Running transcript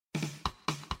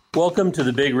Welcome to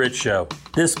The Big Rich Show.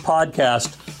 This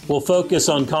podcast will focus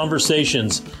on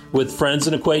conversations with friends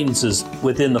and acquaintances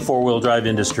within the four-wheel drive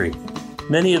industry.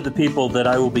 Many of the people that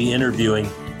I will be interviewing,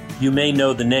 you may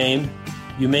know the name,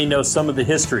 you may know some of the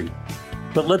history,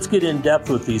 but let's get in depth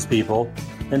with these people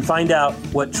and find out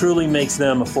what truly makes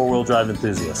them a four-wheel drive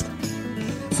enthusiast.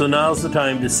 So now's the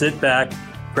time to sit back,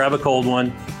 grab a cold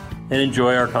one, and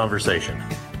enjoy our conversation.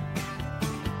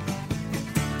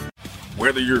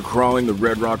 Whether you're crawling the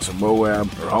Red Rocks of Moab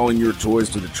or hauling your toys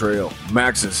to the trail,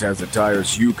 Maxxis has the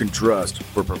tires you can trust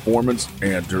for performance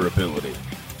and durability.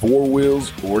 4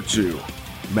 wheels or 2.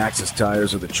 Maxxis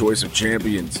tires are the choice of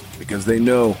champions because they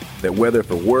know that whether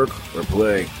for work or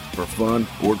play, for fun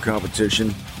or competition,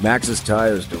 Maxxis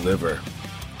tires deliver.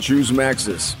 Choose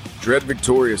Maxxis. Tread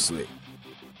victoriously.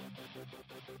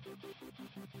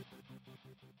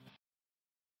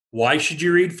 Why should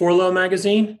you read 4Low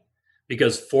Magazine?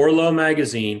 Because 4Low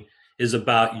Magazine is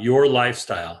about your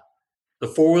lifestyle, the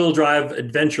four-wheel drive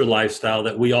adventure lifestyle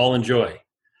that we all enjoy.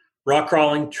 Rock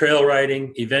crawling, trail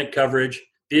riding, event coverage,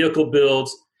 vehicle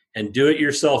builds, and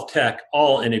do-it-yourself tech,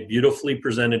 all in a beautifully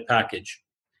presented package.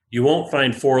 You won't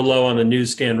find 4Low on the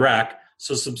newsstand rack,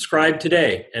 so subscribe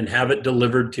today and have it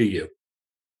delivered to you.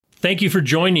 Thank you for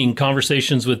joining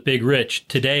Conversations with Big Rich.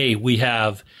 Today we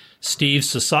have Steve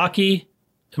Sasaki.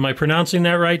 Am I pronouncing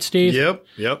that right, Steve? Yep.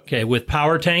 Okay, with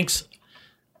Power Tanks.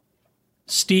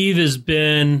 Steve has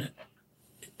been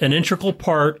an integral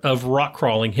part of rock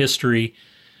crawling history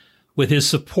with his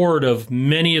support of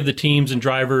many of the teams and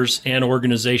drivers and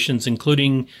organizations,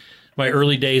 including my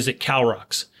early days at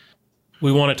CalRocks.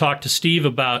 We want to talk to Steve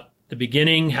about the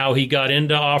beginning, how he got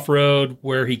into off-road,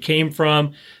 where he came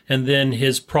from, and then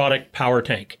his product, Power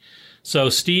Tank. So,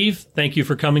 Steve, thank you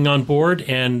for coming on board,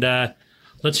 and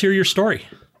let's hear your story.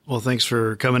 Well, thanks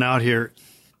for coming out here.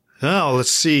 Oh,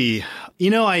 let's see.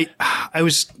 I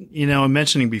was,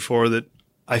 mentioning before that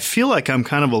I feel like I'm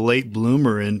kind of a late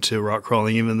bloomer into rock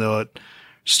crawling, even though it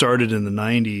started in the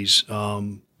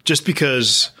 90s. Just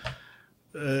because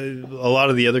a lot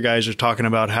of the other guys are talking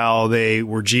about how they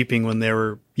were Jeeping when they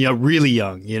were, really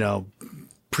young,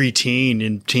 preteen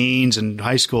and teens and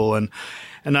high school. And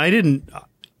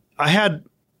I had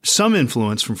some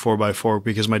influence from 4x4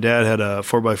 because my dad had a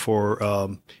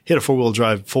 4x4, he had a 4-wheel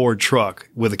drive Ford truck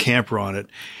with a camper on it.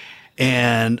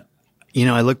 And,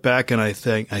 I look back and I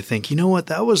think, you know what?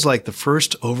 That was like the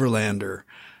first Overlander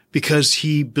because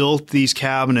he built these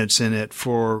cabinets in it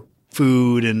for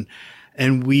food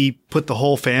and we put the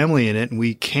whole family in it and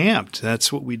we camped.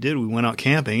 That's what we did. We went out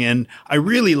camping and I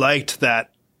really liked that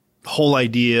whole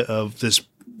idea of this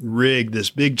rig,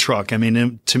 this big truck. I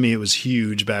mean, to me, it was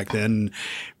huge back then.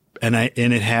 And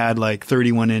it had like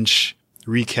 31-inch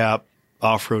recap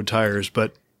off-road tires,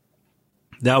 but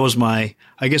that was my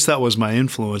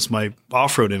influence, my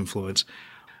off-road influence.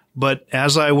 But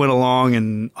as I went along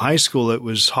in high school, it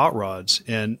was hot rods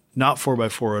and not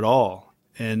 4x4 at all.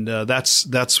 And,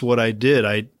 that's what I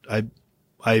did.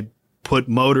 I put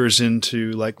motors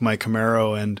into like my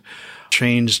Camaro and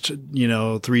changed,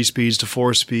 3 speeds to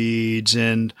 4 speeds.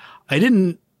 And I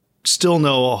didn't still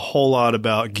know a whole lot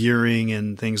about gearing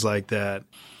and things like that.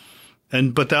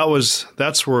 But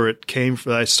that's where it came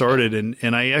from. I started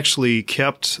and I actually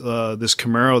kept, this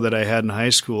Camaro that I had in high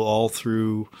school all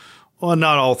through, well,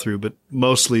 not all through, but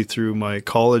mostly through my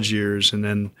college years. And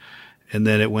then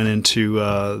it went into,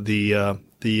 the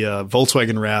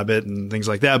Volkswagen Rabbit and things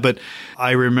like that. But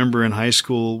I remember in high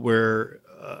school where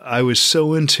I was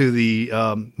so into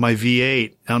my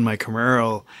V8 on my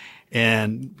Camaro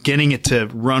and getting it to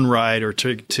run right or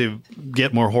to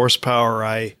get more horsepower.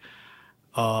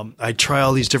 I'd try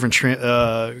all these different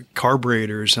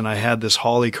carburetors, and I had this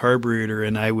Holley carburetor,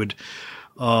 and I would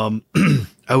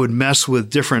mess with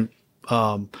different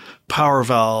power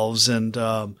valves and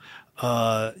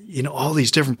all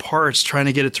these different parts, trying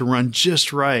to get it to run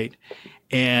just right.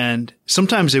 And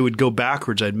sometimes it would go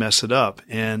backwards. I'd mess it up,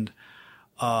 and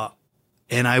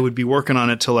I would be working on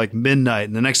it till like midnight,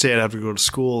 and the next day I'd have to go to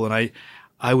school, and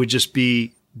I would just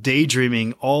be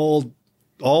daydreaming all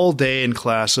day in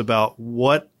class about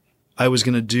what I was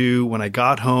going to do when I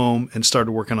got home and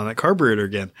started working on that carburetor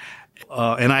again.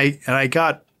 And I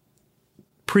got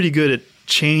pretty good at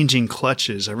changing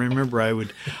clutches. I remember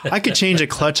I could change a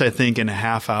clutch, I think, in a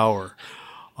half hour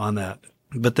on that.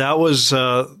 But that was,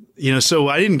 so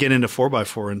I didn't get into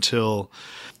 4x4 until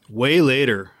way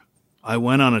later. I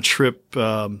went on a trip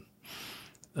through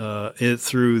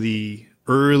the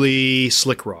early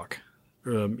Slick Rock.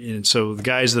 And so the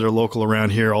guys that are local around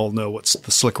here all know what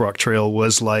the Slick Rock Trail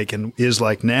was like and is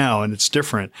like now, and it's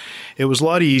different. It was a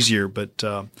lot easier, but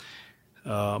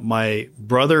My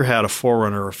brother had a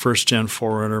 4Runner, a first gen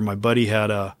 4Runner. My buddy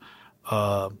had a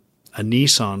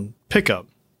Nissan pickup,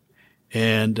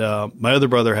 and my other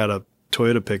brother had a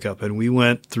Toyota pickup. And we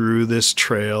went through this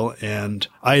trail, and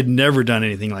I had never done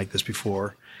anything like this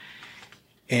before.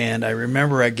 And I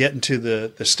remember I get into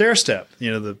the stair step,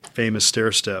 the famous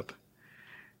stair step.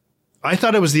 I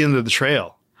thought it was the end of the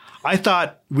trail. I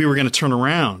thought we were going to turn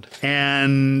around,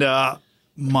 and I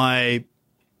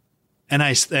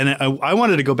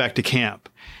wanted to go back to camp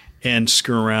and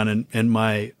screw around. And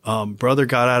my brother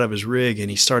got out of his rig and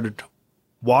he started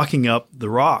walking up the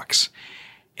rocks,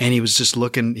 and he was just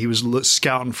looking. He was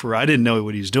scouting for. I didn't know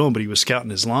what he was doing, but he was scouting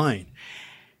his line.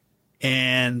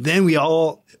 And then we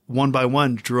all, one by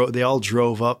one, they all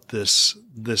drove up this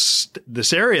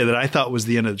area that I thought was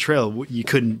the end of the trail. You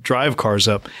couldn't drive cars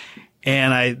up.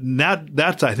 And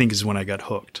that I think is when I got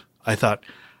hooked. I thought,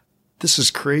 this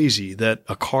is crazy that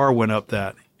a car went up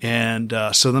that. And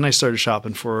so then I started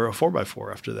shopping for a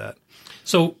 4x4 after that.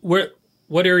 So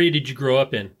what area did you grow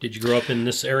up in? Did you grow up in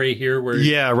this area here?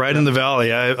 Yeah, right in the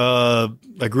valley.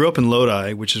 I grew up in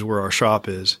Lodi, which is where our shop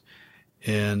is.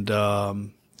 And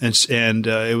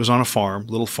it was on a farm,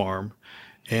 little farm.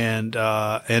 And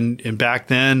back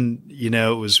then,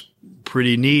 it was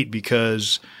pretty neat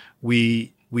because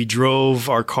we drove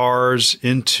our cars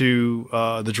into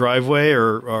the driveway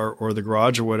or the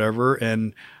garage or whatever,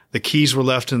 and the keys were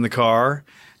left in the car.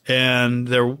 And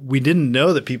we didn't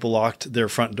know that people locked their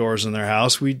front doors in their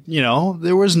house.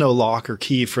 There was no lock or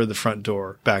key for the front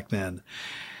door back then.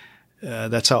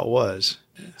 That's how it was.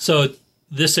 So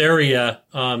this area,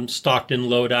 Stockton,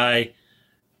 Lodi,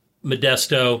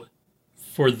 Modesto,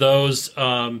 for those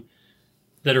that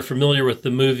are familiar with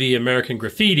the movie American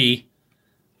Graffiti,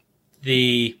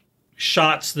 the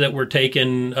shots that were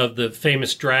taken of the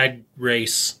famous drag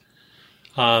race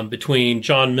between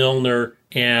John Milner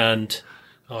and,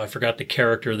 I forgot the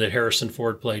character that Harrison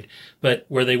Ford played, but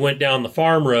where they went down the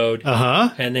farm road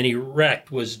and then he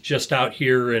wrecked was just out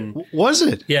here. And was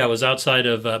it? Yeah, it was outside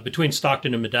of between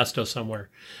Stockton and Modesto somewhere.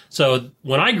 So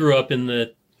when I grew up in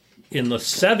the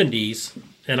 70s,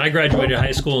 and I graduated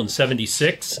high school in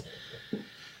 76,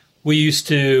 we used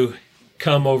to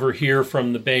come over here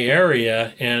from the Bay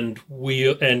Area and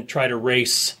try to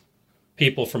race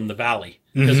people from the valley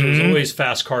because there was always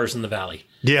fast cars in the valley.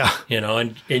 Yeah.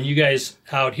 And you guys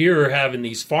out here are having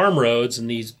these farm roads and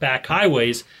these back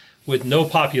highways with no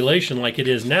population like it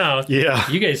is now. Yeah.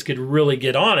 You guys could really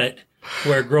get on it.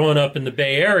 Where growing up in the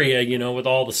Bay Area, with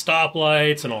all the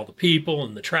stoplights and all the people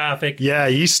and the traffic. Yeah,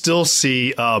 you still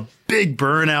see big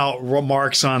burnout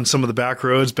marks on some of the back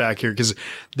roads back here because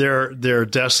they're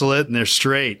desolate and they're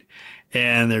straight,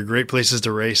 and they're great places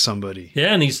to race somebody.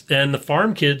 Yeah, and the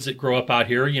farm kids that grow up out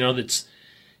here, that's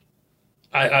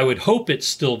I would hope it's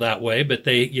still that way, but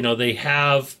they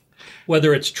have,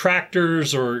 whether it's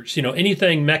tractors or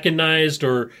anything mechanized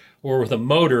or with a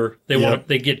motor,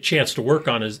 they get a chance to work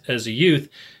on as a youth,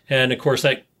 and of course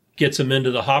that gets them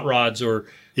into the hot rods or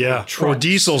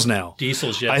diesels now.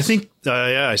 Diesels, yes. I think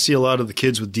I see a lot of the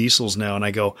kids with diesels now, and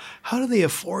I go, how do they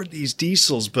afford these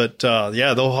diesels? But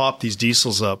they'll hop these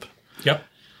diesels up. Yep,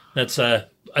 that's I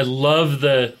love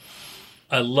the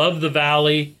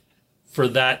valley for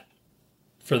that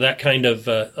kind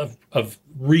of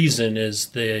reason is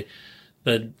the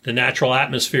natural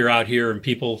atmosphere out here and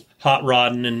people hot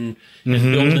rodding and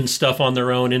building stuff on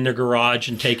their own in their garage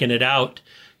and taking it out,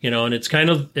 and it's kind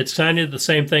of the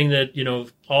same thing that,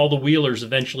 all the wheelers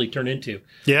eventually turn into.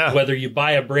 Yeah. Whether you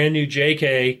buy a brand new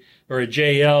JK or a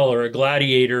JL or a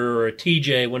Gladiator or a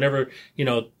TJ, whenever,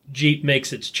 Jeep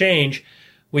makes its change,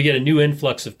 we get a new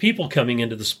influx of people coming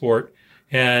into the sport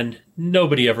and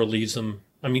nobody ever leaves them.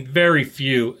 I mean, very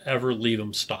few ever leave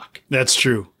them stock. That's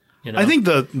true. I think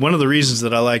one of the reasons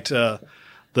that I liked the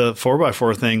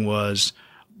 4x4 thing was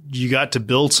you got to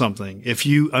build something. If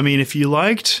you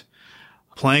liked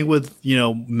playing with,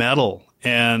 metal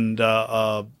and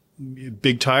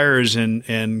big tires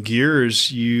and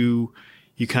gears, you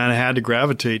kind of had to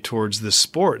gravitate towards this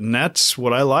sport. And that's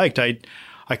what I liked. I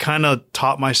kind of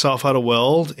taught myself how to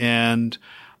weld, and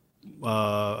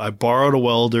I borrowed a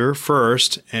welder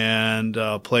first and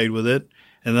played with it.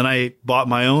 And then I bought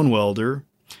my own welder.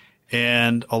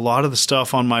 And a lot of the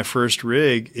stuff on my first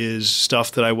rig is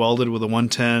stuff that I welded with a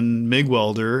 110 MIG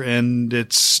welder, and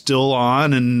it's still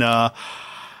on. And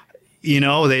you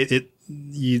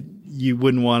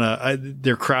wouldn't want to.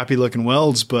 They're crappy looking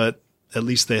welds, but at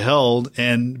least they held.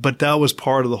 But that was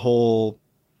part of the whole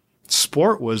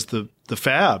sport was the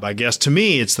fab. I guess to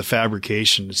me, it's the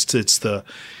fabrication. It's the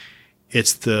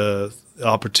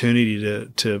opportunity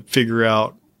to figure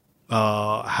out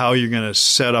how you're going to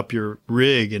set up your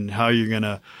rig and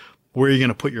where you're going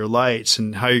to put your lights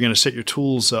and how you're going to set your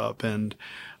tools up and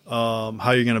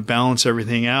how you're going to balance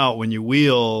everything out when you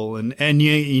wheel. And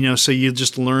you know, so you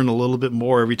just learn a little bit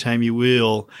more every time you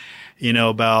wheel, you know,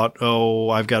 about, oh,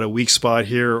 I've got a weak spot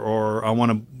here, or I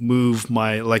want to move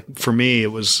like for me,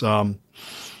 it was, I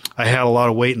had a lot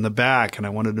of weight in the back and I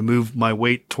wanted to move my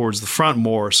weight towards the front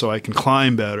more so I can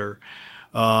climb better.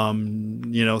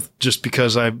 You know, just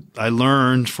because I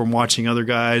learned from watching other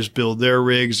guys build their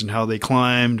rigs and how they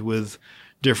climbed with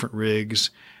different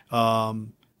rigs.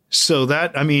 So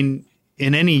that, I mean,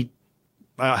 in any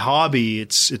hobby,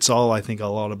 it's all, I think, a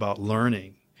lot about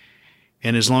learning.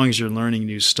 And as long as you're learning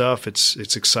new stuff, it's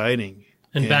exciting.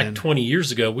 And back 20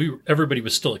 years ago, everybody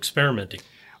was still experimenting.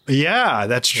 Yeah,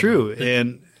 that's true.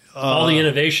 And all the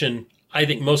innovation, I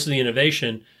think most of the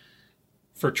innovation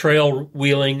for trail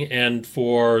wheeling and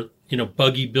for, you know,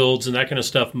 buggy builds and that kind of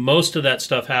stuff, most of that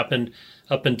stuff happened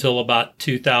up until about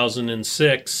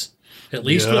 2006, at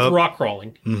least with rock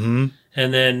crawling. Mm-hmm.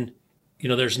 And then, you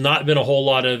know, there's not been a whole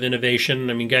lot of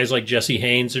innovation. I mean, guys like Jesse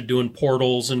Haynes are doing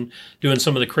portals and doing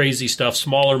some of the crazy stuff,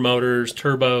 smaller motors,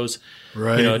 turbos,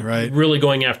 right, you know, right. really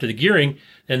going after the gearing.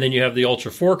 And then you have the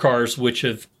Ultra 4 cars, which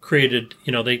have created,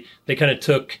 you know, they kind of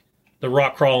took the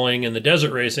rock crawling and the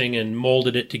desert racing and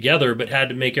molded it together, but had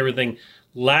to make everything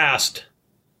last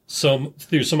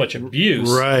through so much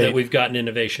abuse that we've gotten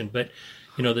innovation. But,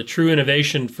 you know, the true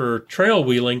innovation for trail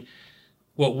wheeling,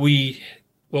 what we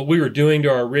were doing to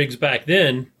our rigs back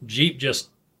then, Jeep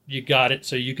you got it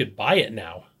so you could buy it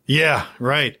now. Yeah,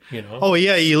 right. You know? Oh,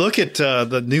 yeah. You look at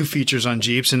the new features on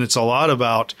Jeeps, and it's a lot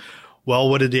about, well,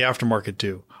 what did the aftermarket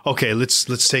do? Okay,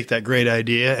 let's take that great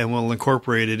idea and we'll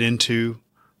incorporate it into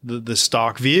the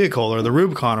stock vehicle or the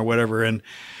Rubicon or whatever. And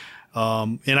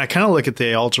I kind of look at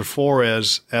the Ultra 4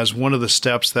 as one of the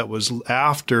steps that was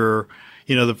after,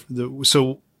 you know,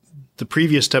 so the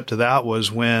previous step to that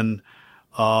was when,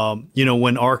 you know,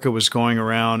 when ARCA was going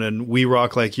around and We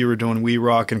Rock, like you were doing We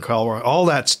Rock and Colorado, all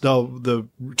that stuff, the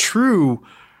true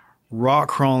rock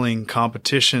crawling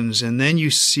competitions. And then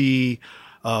you see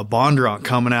Bondurant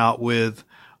coming out with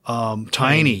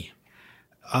Tiny.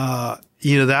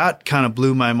 You know, that kind of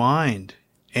blew my mind.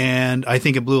 And I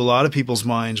think it blew a lot of people's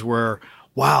minds where,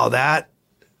 wow,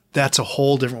 that's a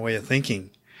whole different way of thinking.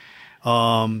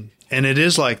 And it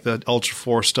is like the Ultra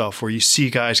 4 stuff where you see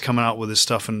guys coming out with this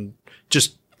stuff and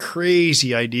just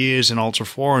crazy ideas in Ultra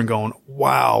 4 and going,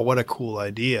 wow, what a cool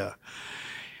idea.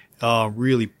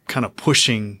 Really kind of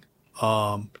pushing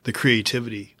the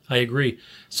creativity. I agree.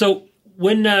 So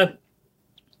when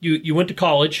you went to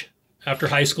college after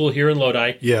high school here in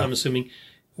Lodi, yeah. I'm assuming,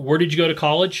 where did you go to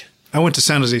college? I went to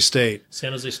San Jose State.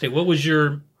 San Jose State. What was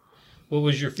your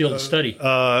field of study?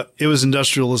 It was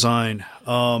industrial design.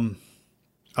 I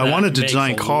wanted to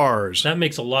design cars. That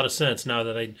makes a lot of sense now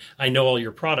that I know all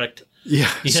your product.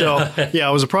 Yeah. So yeah,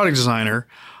 I was a product designer.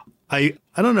 I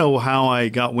don't know how I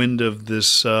got wind of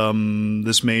this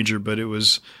this major, but it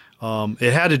was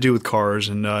it had to do with cars,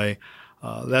 and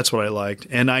that's what I liked.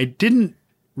 And I didn't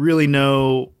really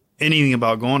know anything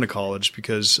about going to college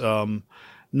because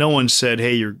no one said,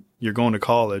 "Hey, you're going to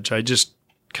college." I just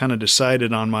kind of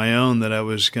decided on my own that I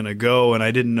was going to go, and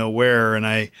I didn't know where, and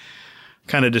I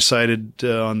kind of decided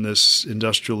on this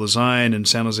industrial design, and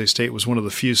San Jose State was one of the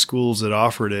few schools that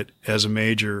offered it as a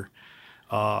major.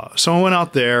 So I went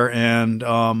out there and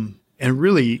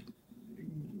really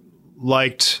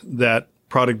liked that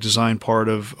product design part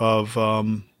of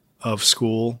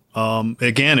school.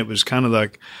 Again, it was kind of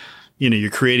like, you know,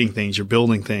 you're creating things, you're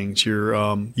building things,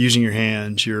 you're using your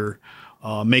hands, you're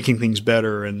making things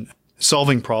better and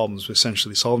solving problems,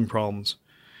 essentially solving problems.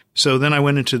 So then I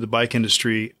went into the bike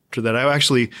industry. After that, I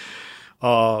actually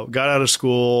got out of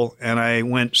school and I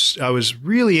was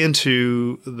really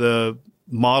into the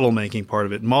model making part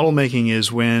of it. Model making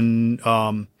is when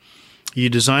you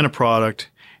design a product,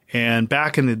 and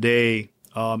back in the day,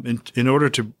 in order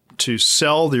to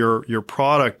sell your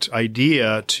product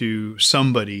idea to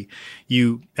somebody,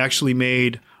 you actually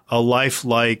made a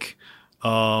lifelike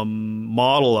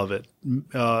model of it,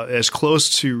 as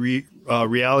close to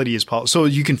reality as possible. So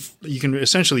you can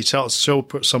essentially show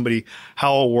somebody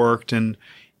how it worked, and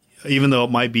even though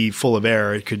it might be full of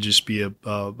error, it could just be a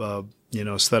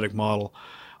aesthetic model.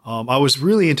 I was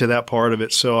really into that part of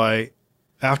it, so I,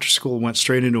 after school, went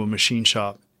straight into a machine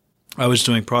shop. I was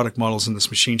doing product models in this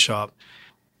machine shop,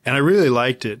 and I really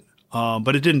liked it,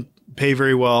 but it didn't pay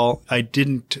very well. I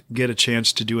didn't get a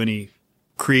chance to do any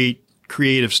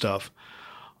creative stuff.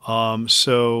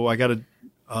 So I got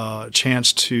a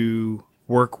chance to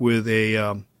work with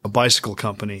a bicycle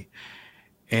company,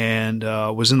 and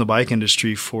was in the bike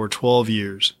industry for 12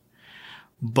 years,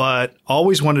 but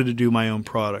always wanted to do my own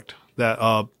product.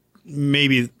 That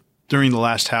maybe during the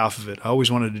last half of it, I always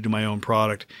wanted to do my own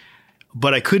product,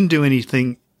 but I couldn't do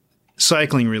anything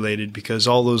cycling related because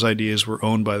all those ideas were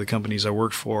owned by the companies I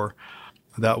worked for.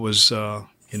 That was,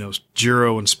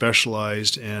 Giro and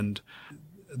Specialized, and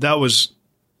that was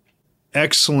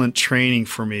excellent training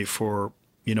for me for,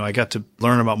 I got to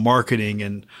learn about marketing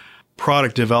and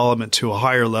product development to a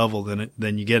higher level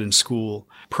than you get in school,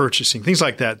 purchasing, things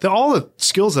like that. All the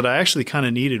skills that I actually kind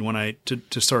of needed when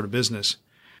to start a business.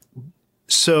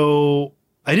 So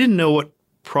I didn't know what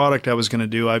product I was going to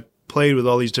do. I played with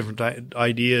all these different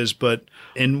ideas,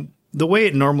 and the way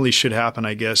it normally should happen,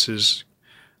 I guess, is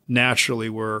naturally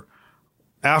where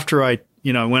after I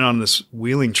went on this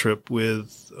wheeling trip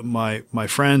with my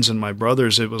friends and my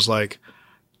brothers, it was like,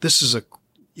 this is I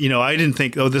didn't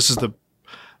think, this is the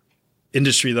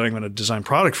industry that I'm going to design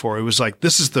product for. It was like,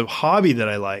 this is the hobby that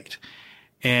I liked.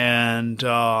 And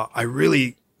I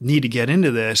really need to get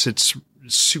into this. It's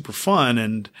super fun.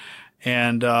 And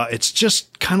it's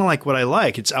just kind of like what I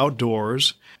like. It's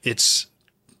outdoors, it's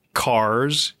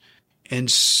cars. And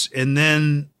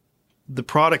then the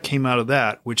product came out of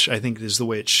that, which I think is the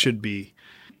way it should be.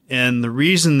 And the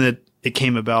reason that it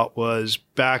came about was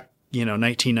back,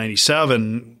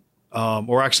 1997,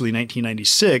 or actually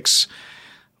 1996,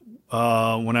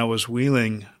 when I was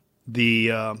wheeling,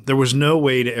 there was no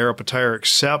way to air up a tire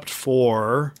except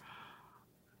for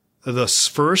the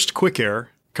first quick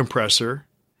air compressor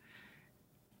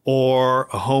or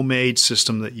a homemade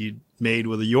system that you made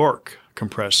with a York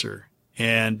compressor.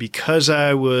 And because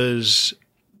I was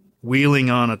wheeling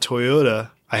on a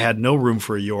Toyota, I had no room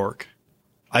for a York.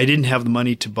 I didn't have the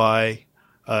money to buy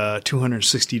a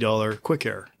 $260 quick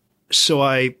air. So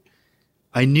I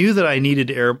knew that I needed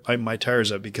to air my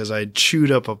tires up because I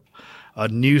chewed up a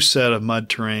new set of mud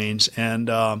terrains.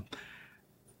 And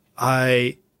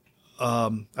I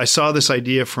saw this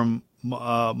idea from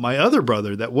my other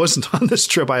brother that wasn't on this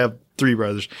trip. I have three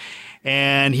brothers,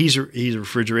 and he's a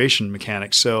refrigeration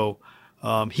mechanic. So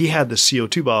he had the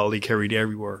CO2 bottle he carried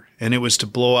everywhere, and it was to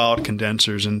blow out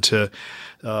condensers and to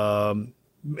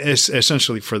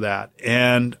essentially for that.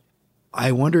 And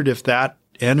I wondered if that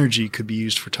energy could be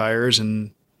used for tires,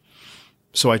 and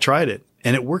so I tried it,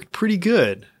 and it worked pretty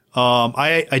good.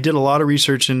 I did a lot of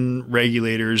research in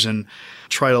regulators and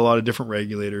tried a lot of different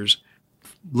regulators,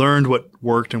 learned what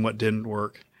worked and what didn't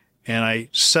work. And I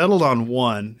settled on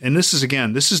one. And this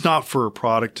is not for a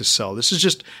product to sell. This is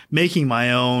just making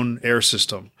my own air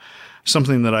system,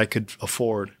 something that I could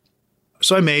afford.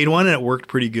 So I made one, and it worked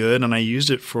pretty good. And I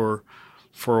used it for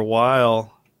a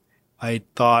while.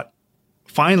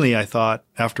 Finally,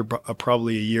 after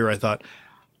probably a year, I thought,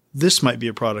 this might be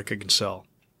a product I can sell.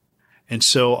 And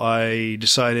so I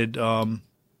decided,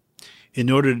 in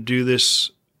order to do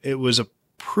this, it was a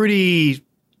pretty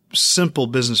simple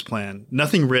business plan,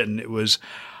 nothing written. It was,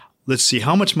 let's see,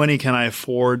 how much money can I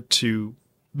afford to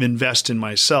invest in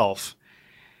myself?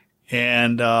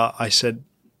 And I said,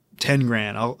 10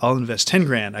 grand. I'll invest 10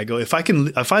 grand. I go, if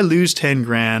I lose 10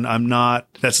 grand,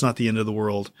 that's not the end of the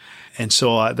world. And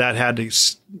so that had to,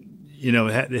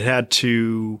 it had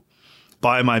to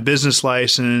buy my business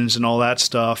license and all that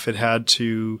stuff. It had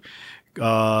to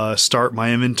start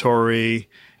my inventory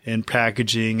and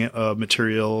packaging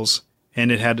materials,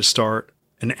 and it had to start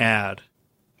an ad.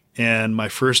 And my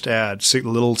first ad,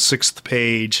 little 6th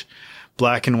page,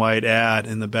 black and white ad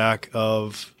in the back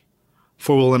of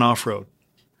Four Wheel and Off-Road.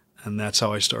 And that's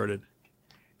how I started.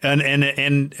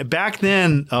 And back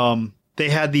then, they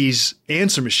had these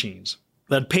answer machines.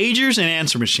 They had pagers and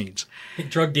answer machines.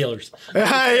 Drug dealers.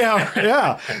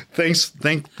 Yeah.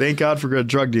 Thank God for good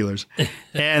drug dealers.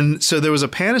 And so there was a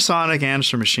Panasonic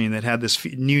answer machine that had this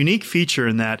unique feature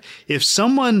in that if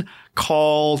someone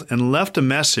called and left a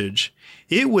message,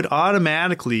 it would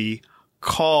automatically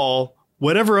call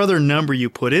whatever other number you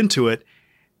put into it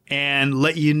and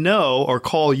let you know, or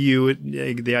call you.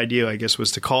 The idea, I guess,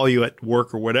 was to call you at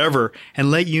work or whatever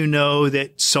and let you know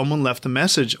that someone left a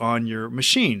message on your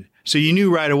machine. So you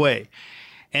knew right away.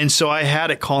 And so I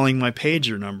had it calling my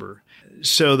pager number.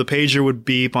 So the pager would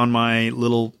beep on my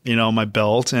little, my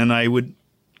belt, and I would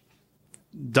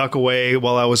duck away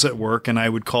while I was at work, and I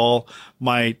would call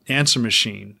my answer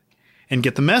machine and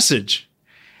get the message.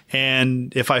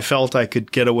 And if I felt I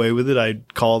could get away with it,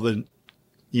 I'd call the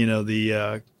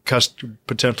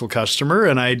potential customer,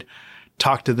 and I'd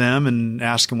talk to them and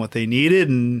ask them what they needed.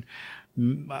 And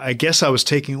I guess I was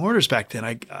taking orders back then.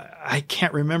 I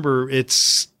can't remember.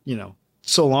 It's,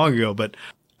 so long ago, but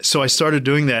so I started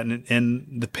doing that,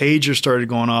 and the pager started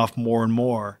going off more and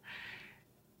more.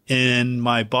 and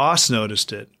my boss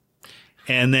noticed it.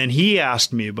 And then he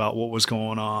asked me about what was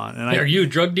going on. And Are you a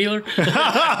drug dealer?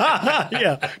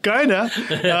 yeah, kind of.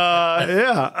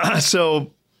 Yeah.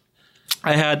 So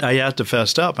I had to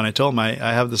fess up, and I told him I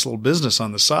have this little business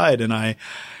on the side, and I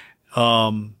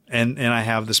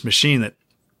have this machine that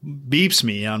beeps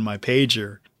me on my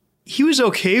pager. He was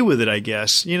okay with it, I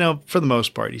guess, for the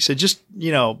most part. He said, just,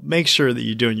 make sure that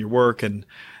you're doing your work and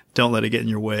don't let it get in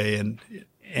your way.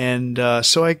 And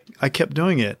so I kept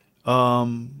doing it.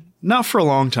 Not for a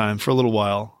long time, for a little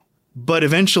while, but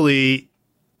eventually,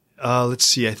 let's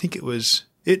see, I think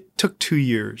it took 2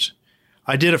 years.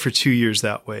 I did it for 2 years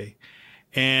that way.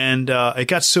 And, it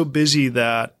got so busy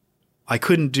that I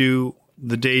couldn't do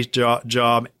the day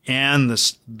job and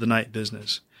the night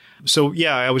business. So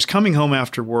yeah, I was coming home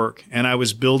after work and I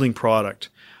was building product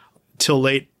till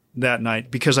late that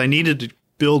night because I needed to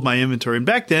build my inventory. And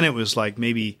back then it was like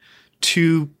maybe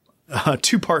two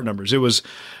part numbers. It was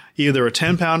either a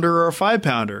 10-pounder or a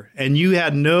 5-pounder, and you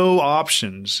had no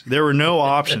options. There were no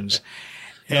options.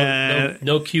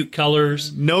 No cute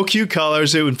colors. No cute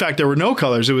colors. In fact, there were no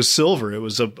colors. It was silver. It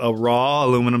was a raw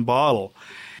aluminum bottle.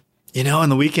 On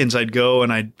the weekends I'd go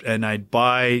and I'd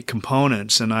buy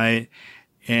components,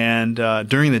 and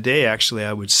during the day, actually,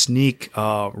 I would sneak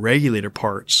regulator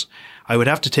parts. I would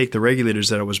have to take the regulators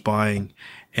that I was buying,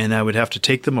 and I would have to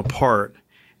take them apart,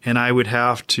 and I would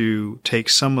have to take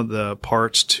some of the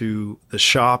parts to the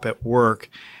shop at work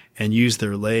and use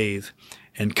their lathe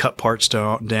and cut parts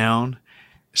down.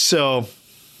 So,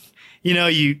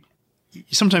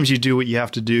 sometimes you do what you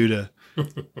have to do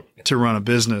to run a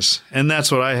business, and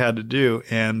that's what I had to do,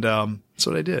 and that's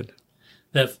what I did.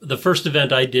 The first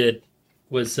event I did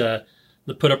was the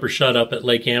Put Up or Shut Up at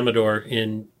Lake Amador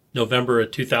in November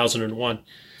of 2001,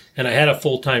 and I had a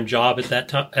full-time job at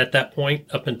that point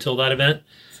up until that event.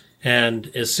 And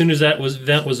as soon as that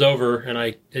event was over, and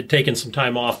I had taken some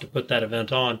time off to put that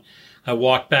event on, I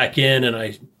walked back in, and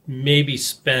I maybe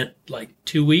spent like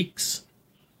 2 weeks,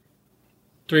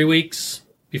 3 weeks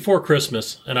before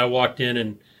Christmas, and I walked in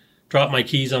and dropped my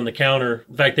keys on the counter.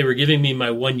 In fact, they were giving me my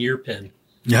 1-year pin.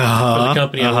 For the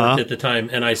company I worked at the time.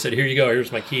 And I said, here you go.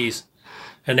 Here's my keys.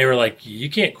 And they were like, you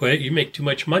can't quit. You make too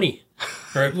much money.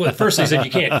 Well, at first they said,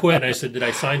 you can't quit. And I said, did I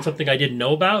sign something I didn't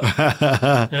know about?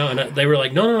 And they were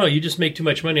like, no, you just make too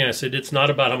much money. And I said, it's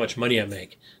not about how much money I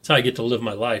make. It's how I get to live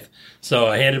my life. So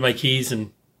I handed my keys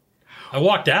and I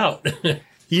walked out. And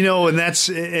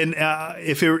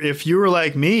if you were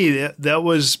like me, that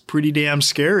was pretty damn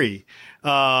scary.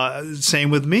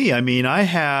 Same with me. I mean, I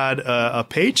had a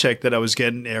paycheck that I was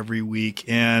getting every week,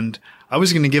 and I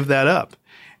was going to give that up.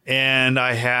 And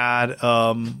I had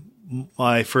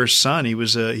my first son. He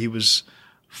was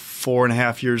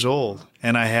 4.5 years old,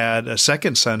 and I had a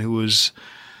second son who was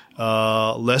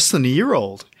less than a year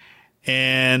old,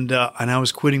 and I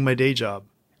was quitting my day job.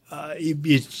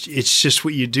 It's just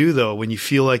what you do, though, when you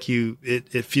feel like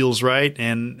it feels right,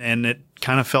 and it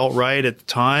kind of felt right at the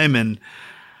time, and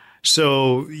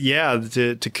so, yeah,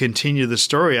 to continue the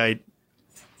story,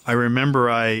 I remember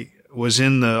I was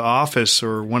in the office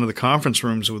or one of the conference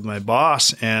rooms with my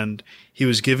boss, and he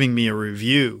was giving me a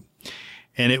review,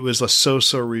 and it was a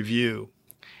so-so review.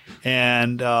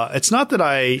 And it's not that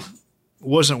I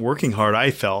wasn't working hard,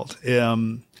 I felt.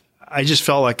 I just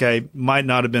felt like I might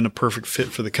not have been a perfect fit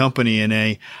for the company,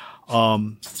 and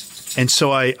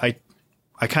so I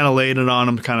kind of laid it on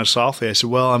him kind of softly. I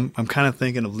said, well, I'm kind of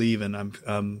thinking of leaving.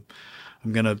 I'm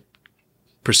going to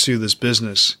pursue this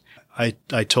business. I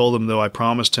told him, though, I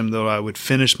promised him, though, I would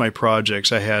finish my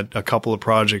projects. I had a couple of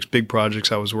projects, big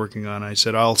projects I was working on. I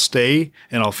said, I'll stay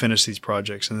and I'll finish these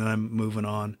projects, and then I'm moving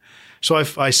on. So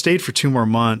I stayed for 2 more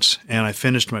months, and I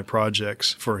finished my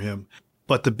projects for him.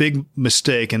 But the big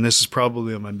mistake, and this is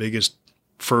probably my biggest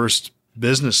first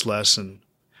business lesson,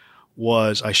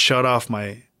 was I shut off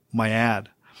my ad,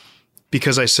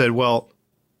 because I said, well,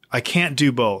 I can't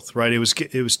do both, right? It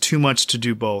was too much to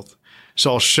do both.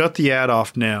 So I'll shut the ad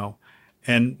off now,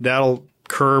 and that'll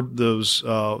curb those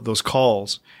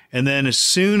calls. And then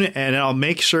I'll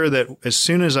make sure that as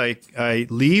soon as I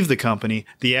leave the company,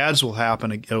 the ads will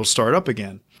happen. It'll start up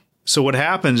again. So what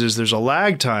happens is there's a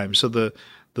lag time. So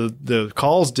the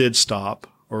calls did stop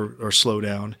or slow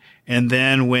down. And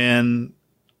then when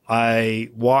I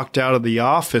walked out of the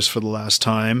office for the last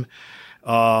time,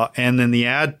 and then the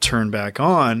ad turned back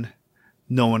on,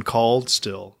 no one called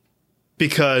still,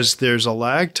 because there's a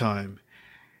lag time.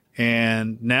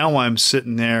 And now I'm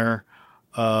sitting there,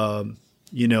 we're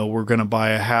going to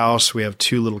buy a house. We have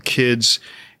 2 little kids,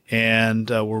 and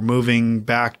we're moving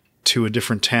back to a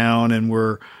different town, and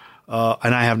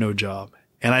and I have no job,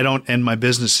 and my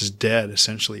business is dead.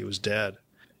 Essentially, it was dead.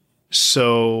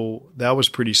 So that was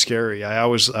pretty scary. I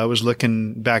was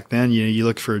looking back then, you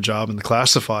look for a job in the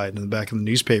classified in the back of the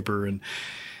newspaper, and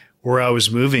where I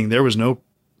was moving, there was no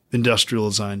industrial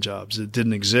design jobs. It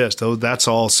didn't exist. That's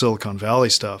all Silicon Valley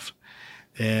stuff.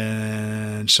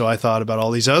 And so I thought about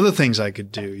all these other things I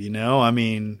could do,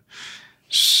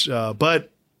 but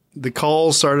the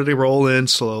calls started to roll in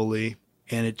slowly,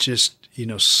 and it just,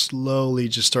 slowly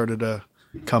just started to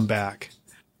come back.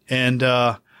 And,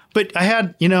 but I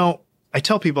had, I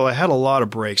tell people I had a lot of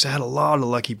breaks. I had a lot of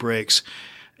lucky breaks.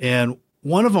 And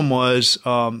one of them was,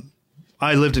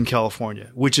 I lived in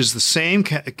California, which is the same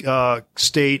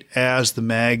state as the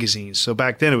magazine. So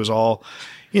back then it was all,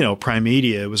 Prime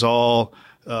Media. It was all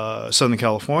Southern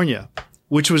California,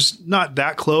 which was not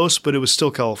that close, but it was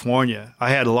still California. I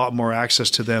had a lot more access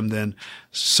to them than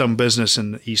some business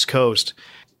in the East Coast.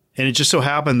 And it just so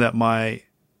happened that my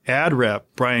ad rep,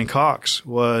 Brian Cox,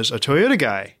 was a Toyota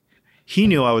guy. He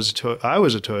knew I was a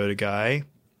Toyota guy,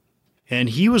 and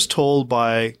he was told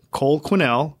by Cole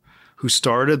Quinnell, who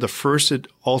started the first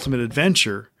Ultimate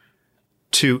Adventure,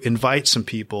 to invite some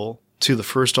people to the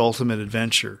first Ultimate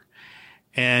Adventure.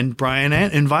 And Brian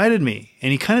invited me,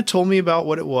 and he kind of told me about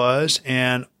what it was,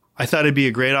 and I thought it'd be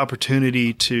a great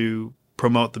opportunity to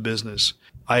promote the business.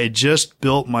 I had just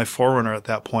built my 4Runner at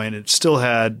that point. I think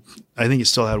it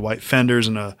still had white fenders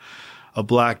and a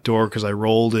black door because I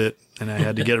rolled it, and I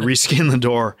had to get a reskin the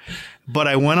door. But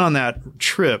I went on that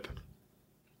trip.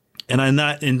 And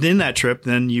in that trip,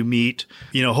 then you meet,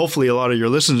 hopefully a lot of your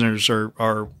listeners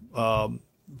are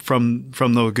from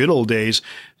the good old days,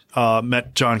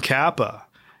 met John Kappa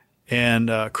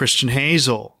and Christian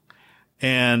Hazel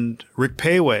and Rick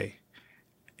Payway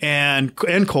and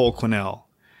Cole Quinnell.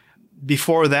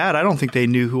 Before that, I don't think they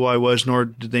knew who I was, nor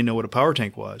did they know what a power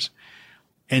tank was.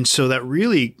 And so that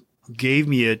really gave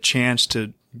me a chance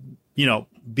to,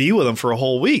 be with them for a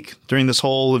whole week during this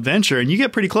whole adventure. And you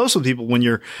get pretty close with people when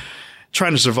you're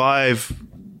trying to survive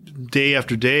day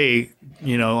after day,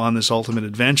 on this ultimate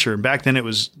adventure. And back then it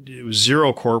was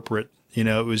zero corporate,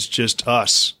 it was just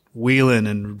us wheeling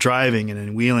and driving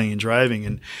and wheeling and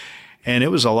driving. And it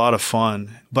was a lot of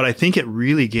fun, but I think it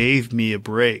really gave me a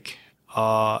break.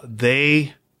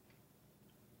 They,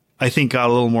 I think, got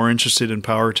a little more interested in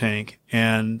power tank,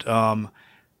 and,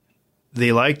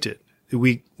 they liked it.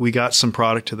 We got some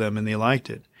product to them and they liked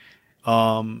it.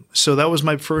 So that was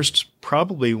my first,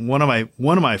 probably one of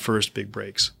my first big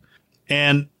breaks.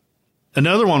 And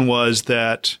another one was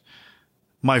that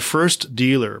my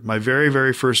very,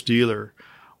 very first dealer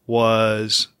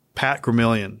was Pat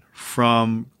Gramillion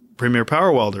from Premier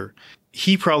Power Welder.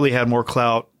 He probably had more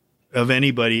clout of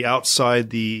anybody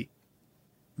outside the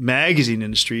magazine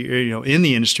industry, in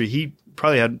the industry. He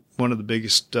probably had one of the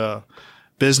biggest,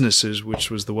 businesses, which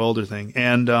was the welder thing.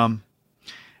 And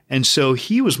so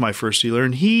he was my first dealer,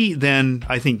 and he then,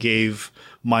 I think, gave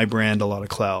my brand a lot of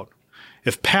clout.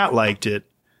 If Pat liked it,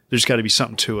 there's got to be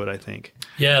something to it, I think.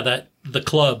 Yeah, the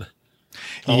club.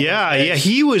 Yeah,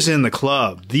 he was in the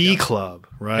club, club,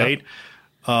 right?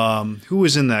 Yep. Who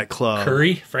was in that club?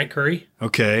 Frank Curry.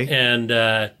 Okay. And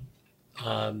the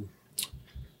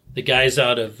guys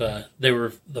out of, they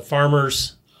were the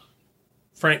farmers,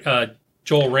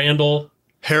 Joel Randall.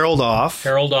 Harold Off.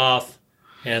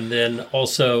 And then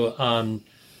also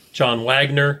John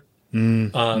Wagner,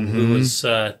 who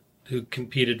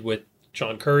competed with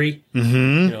John Curry.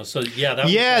 Mm-hmm. So that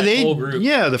was that whole group.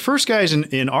 Yeah, the first guys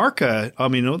in ARCA.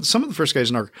 Some of the first guys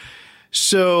in ARCA.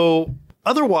 So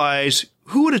otherwise,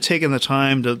 who would have taken the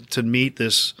time to meet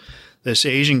this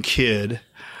Asian kid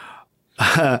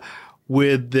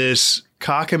with this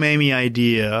cockamamie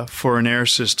idea for an air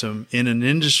system in an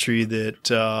industry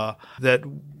that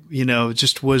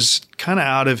just was kind of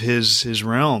out of his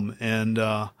realm. And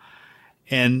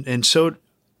so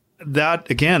that,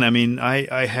 again,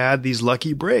 I had these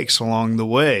lucky breaks along the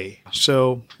way.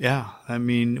 So yeah,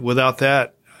 without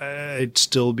that,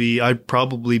 I'd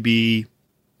probably be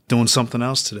doing something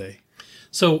else today.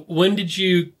 So when did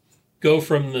you go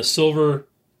from the silver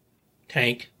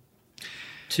tank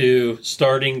to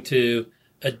starting to,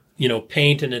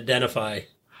 paint and identify?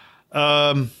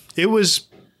 It was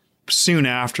soon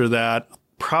after that,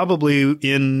 probably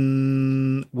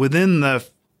within the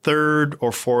third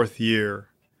or fourth year.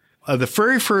 The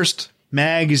very first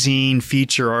magazine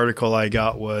feature article I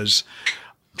got was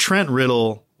Trent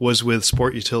Riddle was with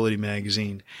Sport Utility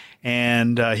magazine.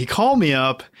 And he called me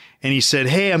up and he said,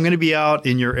 "Hey, I'm going to be out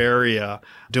in your area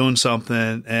doing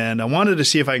something. And I wanted to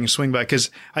see if I can swing by."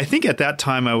 Because I think at that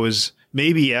time I was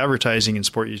maybe advertising in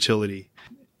Sport Utility.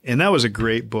 And that was a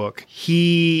great book.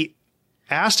 He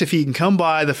asked if he can come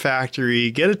by the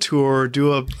factory, get a tour,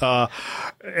 do a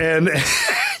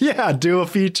do a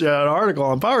feature, an article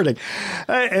on PowerTank.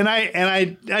 And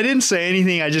I didn't say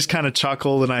anything. I just kind of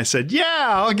chuckled and I said, "Yeah,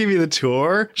 I'll give you the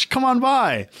tour. Come on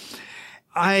by."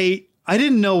 I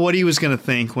didn't know what he was going to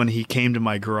think when he came to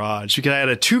my garage, because I had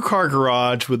a 2-car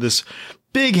garage with this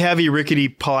big, heavy, rickety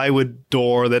plywood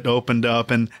door that opened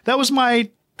up, and that was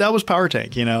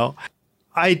PowerTank. You know,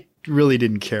 I really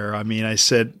didn't care. I mean, I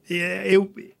said it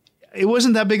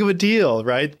wasn't that big of a deal,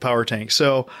 right? PowerTank.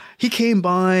 So he came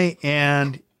by,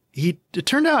 and it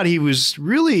turned out he was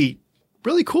really,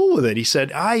 really cool with it. He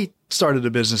said, "I started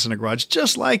a business in a garage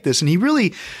just like this," and he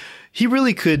really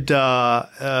could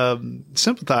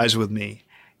sympathize with me,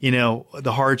 you know,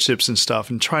 the hardships and stuff,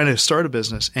 and trying to start a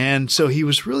business. And so he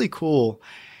was really cool.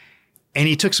 And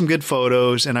he took some good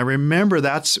photos. And I remember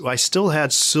I still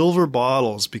had silver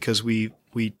bottles, because we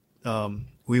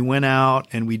went out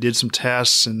and we did some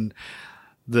tests, and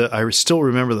I still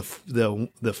remember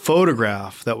the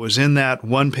photograph that was in that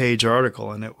 1-page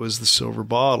article, and it was the silver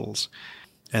bottles.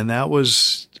 And that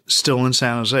was still in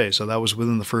San Jose. So that was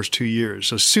within the first 2 years.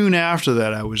 So soon after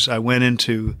that, I went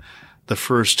into the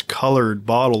first colored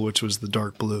bottle, which was the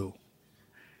dark blue.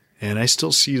 And I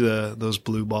still see those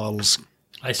blue bottles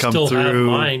I come still have through.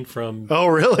 mine from Oh,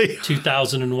 really?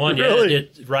 2001. Really? Yeah,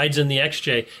 it rides in the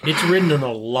XJ. It's ridden in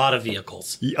a lot of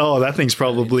vehicles. Oh, that thing's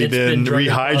probably It's been been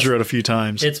driven rehydrated a few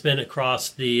times. It's been across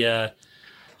the,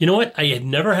 you know what? I had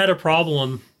never had a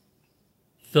problem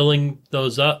filling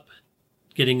those up,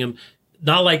 getting them,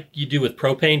 not like you do with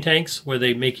propane tanks where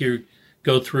they make you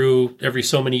go through every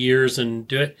so many years and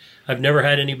do it. I've never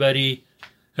had anybody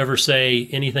ever say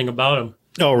anything about them.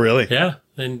 Oh, really? Yeah.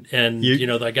 And you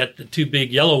know, I got the 2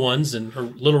 big yellow ones, and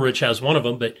Little Rich has one of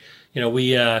them, but you know,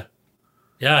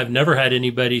 I've never had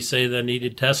anybody say that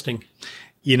needed testing.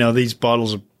 You know, these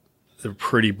bottles they're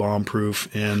pretty bomb proof,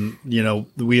 and you know,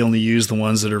 we only use the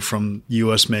ones that are from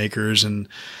US makers, and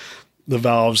the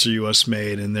valves are US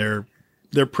made, and they're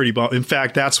pretty bomb. In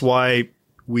fact, that's why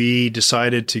we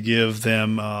decided to give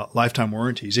them lifetime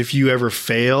warranties. If you ever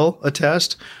fail a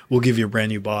test, we'll give you a brand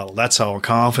new bottle. That's how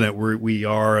confident we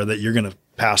are that you're going to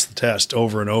pass the test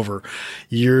over and over,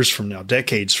 years from now,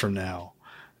 decades from now.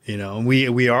 You know, and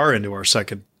we are into our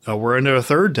we're into our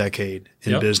 3rd decade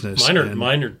in business.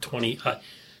 Mine are 20.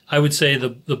 I would say the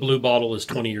blue bottle is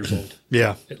 20 years old.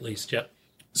 Yeah, at least. Yeah.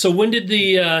 So when did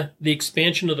the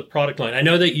expansion of the product line? I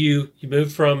know that you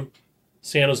moved from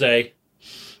San Jose.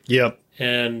 Yep.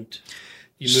 And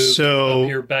you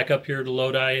moved back up here to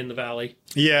Lodi in the valley.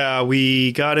 Yeah,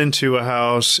 we got into a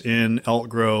house in Elk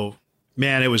Grove.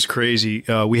 Man, it was crazy.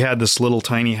 We had this little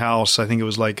tiny house. I think it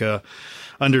was like a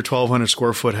under 1,200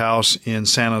 square foot house in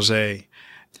San Jose.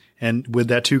 And with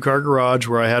that 2-car garage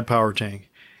where I had PowerTank.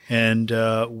 And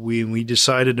we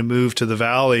decided to move to the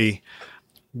valley.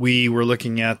 We were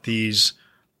looking at these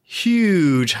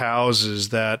huge houses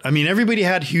that, I mean, everybody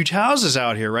had huge houses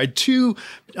out here, right?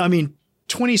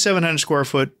 2,700 square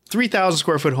foot, 3,000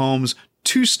 square foot homes,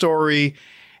 2-story,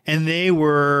 and they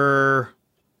were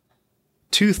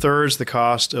 2/3 the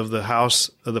cost of the house,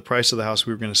 of the price of the house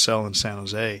we were going to sell in San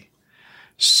Jose.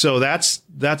 So that's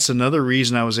another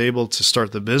reason I was able to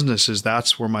start the business, is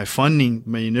that's where my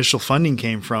initial funding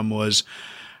came from was,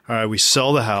 all right, we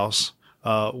sell the house.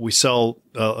 We sell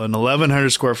an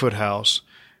 1,100 square foot house.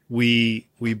 We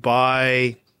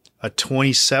buy a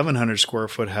 2,700 square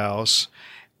foot house,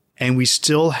 and we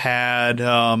still had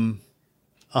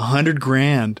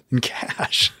 $100,000 in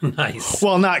cash. Nice.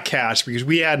 Well, not cash, because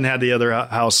we hadn't had the other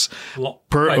house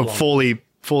fully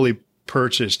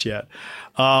purchased yet,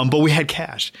 but we had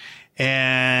cash,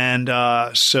 and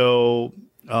so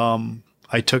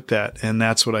I took that, and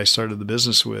that's what I started the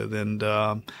business with, and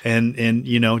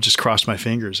you know, just crossed my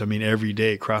fingers. I mean, every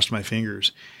day crossed my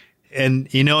fingers.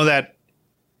 And you know that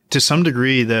to some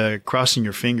degree, the crossing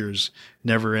your fingers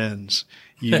never ends.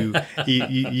 Yes,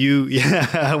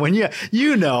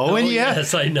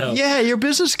 I know. Yeah, your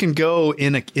business can go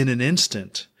in an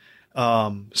instant.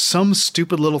 Some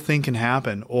stupid little thing can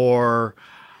happen, or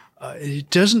it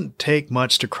doesn't take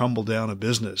much to crumble down a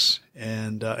business.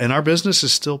 And our business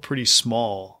is still pretty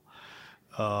small,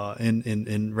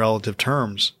 in relative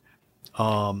terms.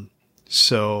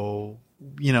 So,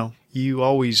 you know, you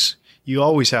always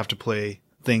have to play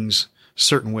things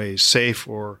certain ways, safe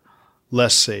or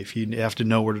less safe. You have to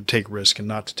know where to take risk and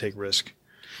not to take risk.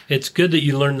 It's good that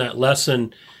you learned that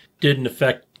lesson didn't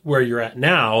affect where you're at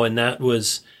now. And that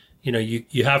was, you know,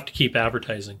 you have to keep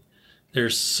advertising.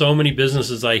 There's so many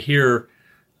businesses I hear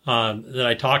that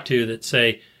I talk to that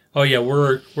say, oh yeah,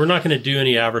 we're not going to do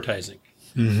any advertising.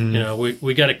 Mm-hmm. You know,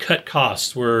 we got to cut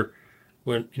costs. We're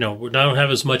we don't have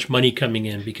as much money coming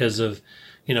in because of,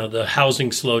 the housing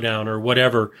slowdown or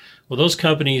whatever. Well, those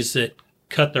companies that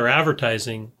cut their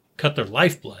advertising cut their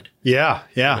lifeblood. Yeah.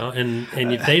 And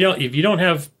if you don't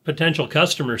have potential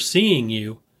customers seeing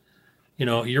you,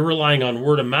 you're relying on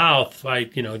word of mouth by,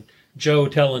 Joe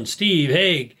telling Steve,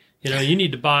 hey, you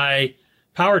need to buy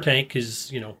Power Tank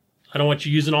because, I don't want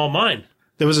you using all mine.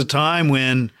 There was a time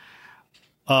when,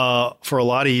 for a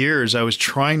lot of years, I was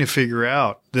trying to figure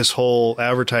out this whole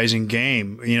advertising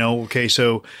game. Okay,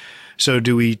 so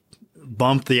do we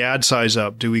bump the ad size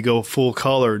up? Do we go full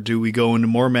color? Do we go into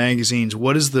more magazines?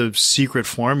 What is the secret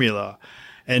formula?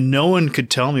 And no one could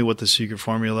tell me what the secret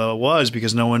formula was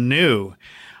because no one knew.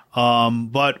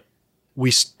 But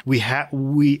we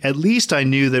at least I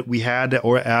knew that we had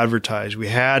to advertise. We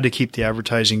had to keep the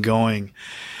advertising going.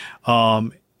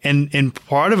 And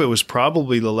part of it was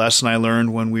probably the lesson I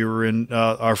learned when we were in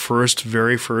our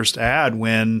very first ad,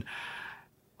 when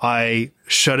I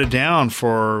shut it down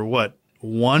for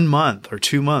 1 month or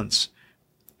 2 months,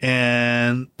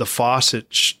 and the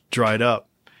faucet dried up.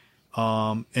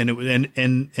 And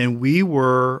we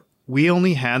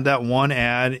only had that one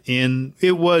ad in.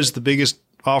 It was the biggest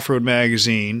off-road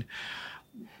magazine,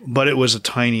 but it was a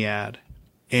tiny ad,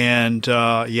 and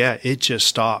it just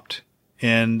stopped.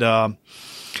 And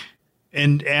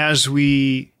as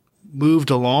we moved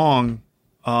along,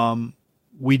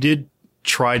 we did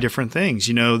try different things.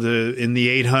 In the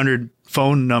 800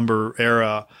 phone number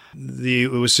era,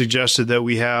 it was suggested that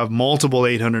we have multiple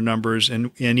 800 numbers,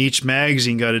 and each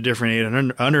magazine got a different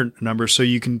 800 number, so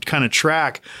you can kind of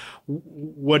track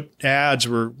what ads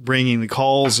were bringing the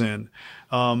calls in.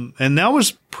 And that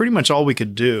was pretty much all we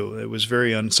could do. It was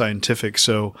very unscientific.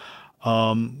 So,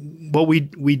 but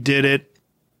we did it.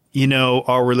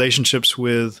 Our relationships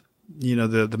with,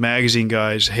 the magazine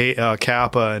guys,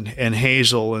 Kappa and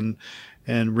Hazel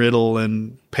and Riddle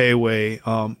and Payway,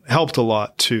 helped a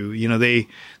lot too.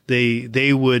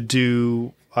 They would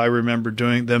do, I remember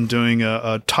doing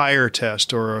a tire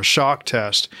test or a shock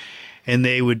test, and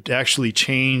they would actually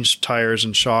change tires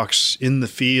and shocks in the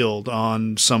field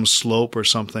on some slope or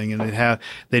something. And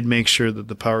they'd make sure that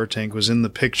the Power Tank was in the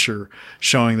picture,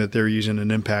 showing that they're using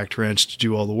an impact wrench to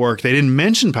do all the work. They didn't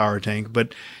mention Power Tank,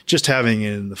 but just having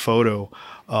it in the photo,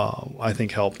 I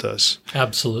think helped us.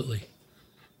 Absolutely.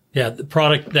 Yeah.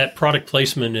 That product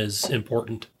placement is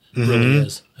important. It really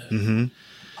is. Mm-hmm.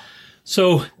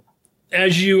 So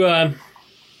as you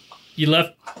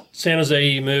left San Jose,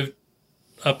 you moved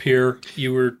up here,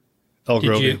 you were Elk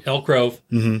Grove. Elk Grove.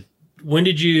 Mm-hmm. When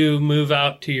did you move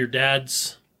out to your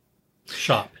dad's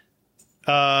shop?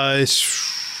 Because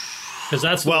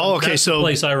that's the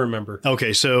place I remember.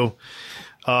 Okay, so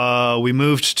we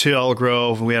moved to Elk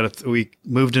Grove. We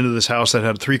moved into this house that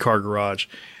had a 3-car garage,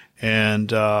 and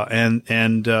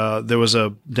there was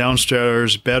a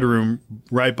downstairs bedroom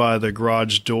right by the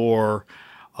garage door,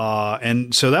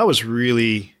 and so that was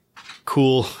really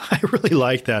cool. I really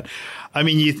liked that. I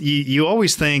mean, you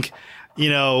always think,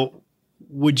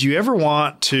 would you ever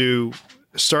want to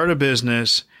start a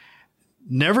business,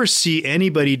 never see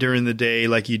anybody during the day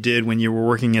like you did when you were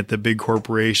working at the big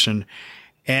corporation,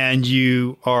 and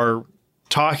you are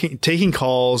taking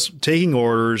calls, taking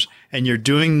orders, and you're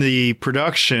doing the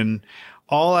production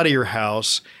all out of your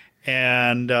house.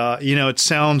 And, it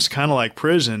sounds kind of like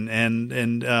prison.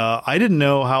 And I didn't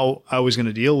know how I was going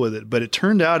to deal with it, but it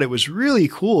turned out it was really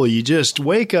cool. You just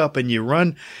wake up and you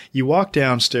walk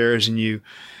downstairs and you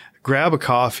grab a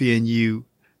coffee and you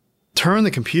turn the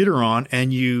computer on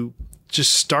and you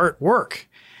just start work.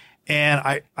 And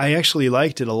I actually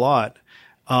liked it a lot.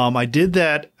 I did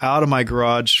that out of my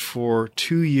garage for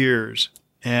 2 years,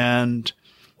 and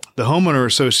the homeowner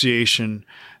association,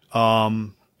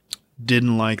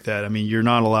 didn't like that. I mean, you're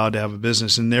not allowed to have a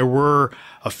business. And there were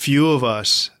a few of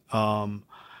us,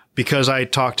 because I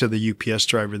talked to the UPS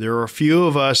driver, there were a few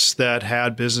of us that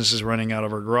had businesses running out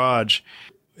of our garage.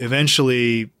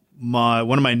 Eventually, one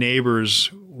of my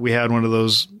neighbors, we had one of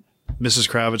those Mrs.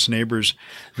 Kravitz neighbors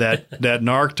that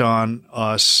narked on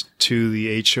us to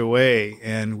the HOA,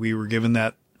 and we were given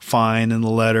that fine in the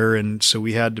letter, and so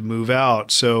we had to move out.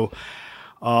 So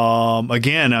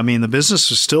again, I mean, the business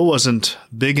still wasn't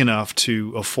big enough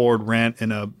to afford rent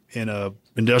in a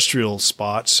industrial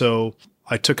spot. So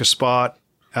I took a spot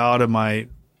out of my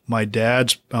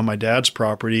dad's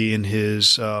property in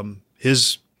his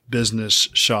business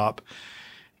shop,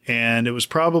 and it was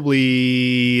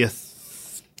probably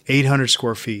 800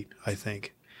 square feet, I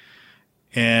think.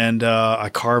 And I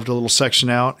carved a little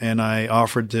section out, and I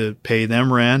offered to pay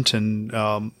them rent and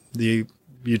the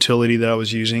utility that I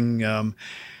was using, and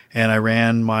I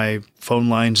ran my phone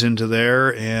lines into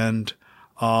there, and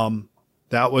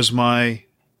that was my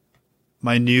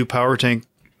new power tank,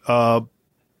 for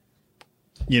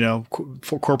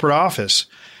corporate office.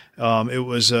 It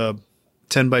was a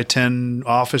 10 by 10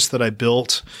 office that I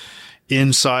built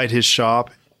inside his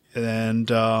shop. And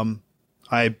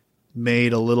I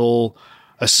made a little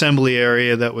assembly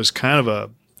area that was kind of a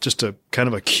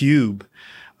cube.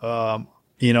 I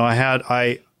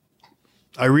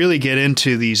really get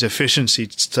into these efficiency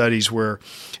studies where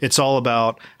it's all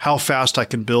about how fast I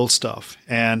can build stuff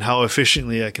and how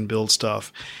efficiently I can build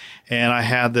stuff. And I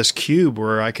had this cube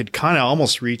where I could kind of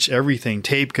almost reach everything,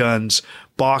 tape guns,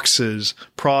 boxes,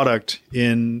 product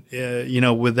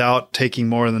without taking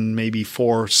more than maybe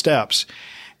 4 steps.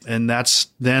 And that's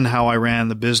then how I ran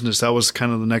the business. That was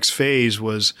kind of the next phase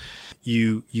was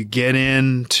you get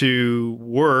into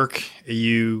work,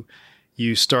 you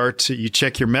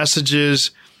check your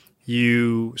messages,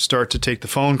 you start to take the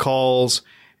phone calls,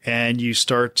 and you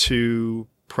start to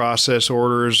process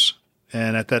orders.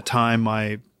 And at that time,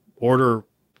 my order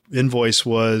invoice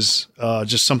was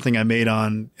just something I made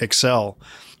on Excel.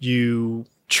 You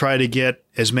try to get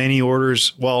as many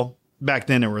orders. Well, back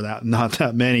then there were not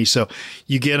that many. So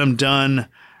you get them done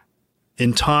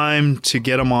in time to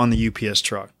get them on the UPS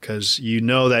truck, because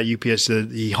that UPS,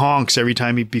 he honks every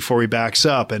time before he backs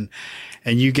up, and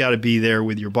you got to be there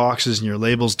with your boxes and your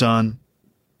labels done.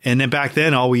 And then back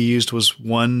then, all we used was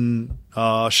one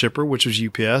shipper, which was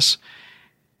UPS.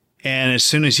 And as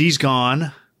soon as he's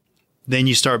gone, then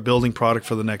you start building product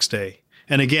for the next day.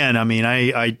 And again, I mean,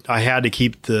 I had to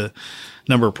keep the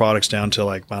number of products down to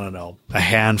like, I don't know, a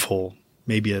handful,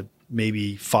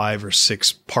 maybe 5 or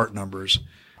 6 part numbers.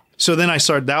 So then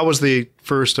that was the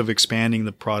first of expanding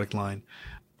the product line.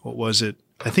 What was it?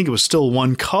 I think it was still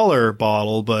one color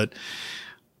bottle, but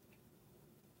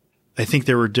I think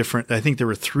there were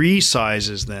 3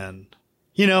 sizes then.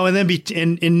 And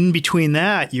then in between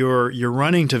that, you're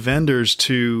running to vendors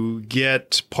to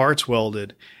get parts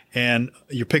welded, and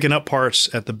you're picking up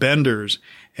parts at the vendors,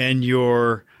 and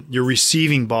you're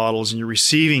receiving bottles, and you're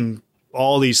receiving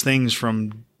all these things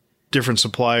from different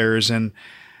suppliers, and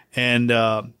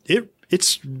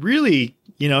it's really,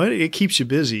 it keeps you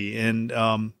busy. And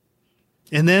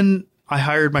then I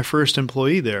hired my first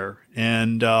employee there,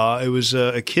 and it was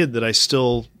a kid that I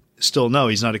still know.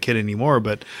 He's not a kid anymore,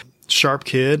 but sharp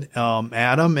kid,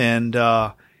 Adam,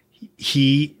 and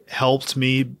he helped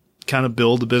me kind of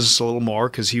build the business a little more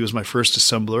because he was my first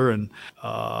assembler. And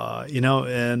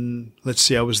and let's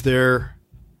see, I was there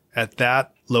at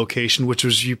that location, which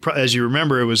was, as you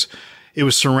remember, it was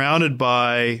surrounded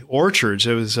by orchards.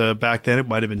 It was back then it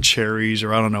might have been cherries,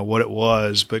 or I don't know what it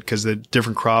was, but because the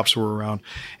different crops were around,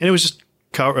 and it was just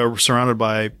surrounded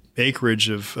by acreage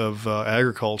of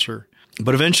agriculture.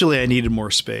 But eventually I needed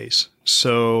more space.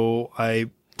 So I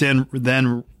then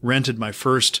rented my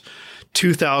first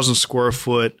 2,000 square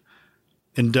foot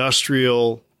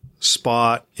industrial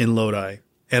spot in Lodi.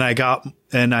 And I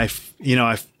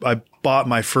bought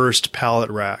my first pallet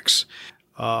racks.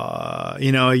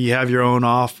 You have your own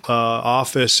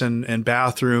office and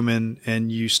bathroom,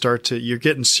 and you're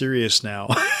getting serious now,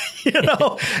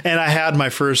 and I had my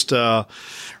first,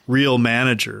 real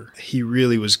manager. He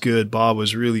really was good. Bob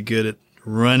was really good at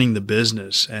running the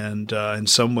business. And, in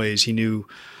some ways he knew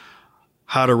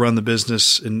how to run the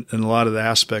business in a lot of the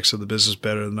aspects of the business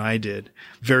better than I did.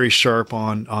 Very sharp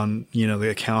on the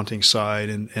accounting side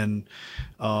and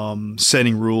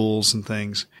setting rules and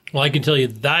things. Well, I can tell you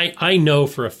that I know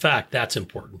for a fact that's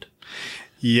important.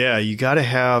 Yeah, you got to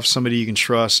have somebody you can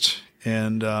trust,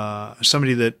 and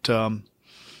somebody that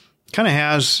kind of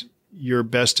has your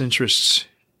best interests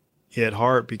at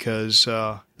heart, because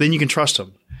then you can trust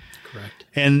them. Correct.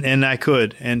 And I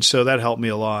could, and so that helped me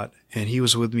a lot. And he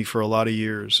was with me for a lot of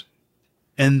years.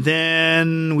 And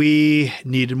then we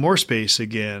needed more space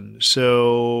again.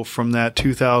 So from that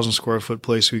 2,000 square foot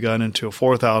place, we got into a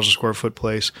 4,000 square foot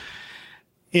place.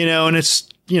 And it's,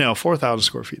 4,000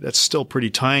 square feet. That's still pretty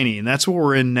tiny. And that's what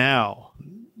we're in now.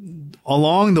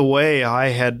 Along the way,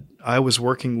 I was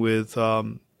working with,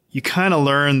 you kind of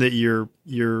learn that your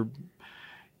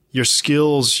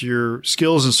skills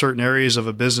in certain areas of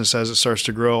a business as it starts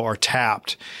to grow are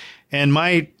tapped. And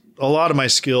a lot of my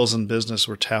skills in business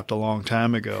were tapped a long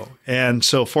time ago. And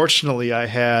so fortunately I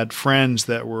had friends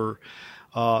that were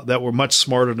much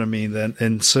smarter than me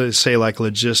in say like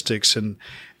logistics and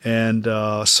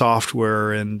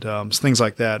software and things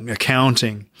like that,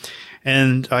 accounting.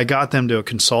 And I got them to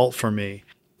consult for me,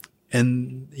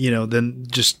 and then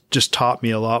just taught me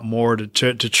a lot more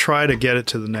to try to get it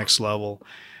to the next level.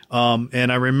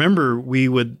 And I remember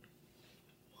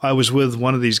I was with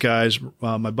one of these guys,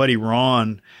 my buddy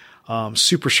Ron,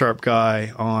 super sharp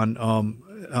guy on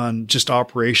on just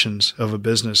operations of a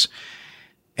business.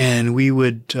 And we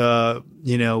would,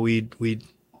 we'd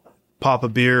pop a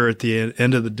beer at the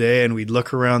end of the day, and we'd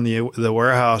look around the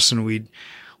warehouse, and we'd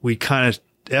kind of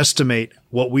estimate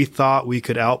what we thought we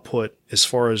could output as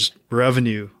far as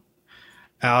revenue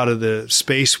out of the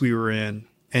space we were in.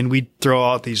 And we'd throw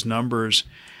out these numbers.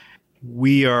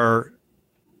 We are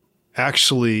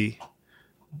actually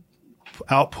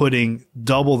outputting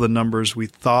double the numbers we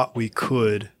thought we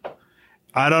could.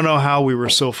 I don't know how we were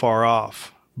so far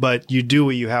off, but you do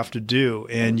what you have to do,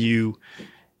 and you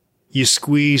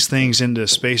squeeze things into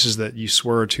spaces that you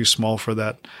swear are too small for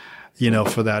that,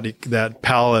 for that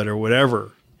pallet or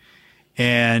whatever.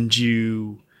 And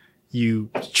you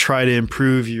try to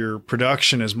improve your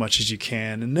production as much as you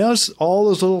can. And all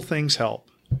those little things help,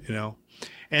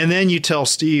 And then you tell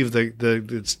Steve,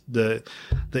 the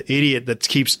idiot that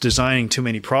keeps designing too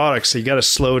many products, that you got to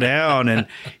slow down, and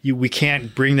we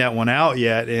can't bring that one out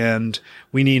yet. And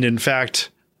we need, in fact,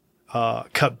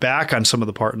 cut back on some of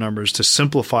the part numbers to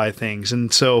simplify things.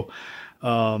 And so,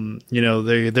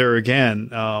 there again,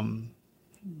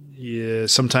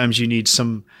 sometimes you need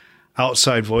some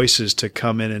outside voices to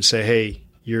come in and say, "Hey,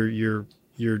 you're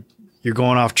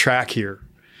going off track here,"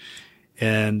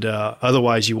 and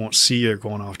otherwise you won't see you're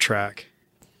going off track.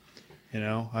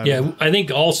 I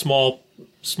think all small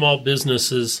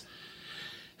businesses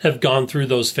have gone through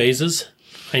those phases.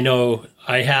 I know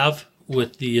I have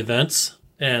with the events.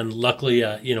 And luckily,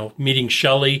 meeting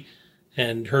Shelley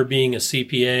and her being a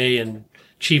CPA and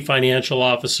chief financial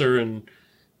officer and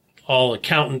all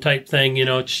accountant type thing,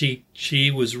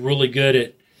 she was really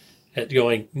good at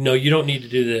going, no, you don't need to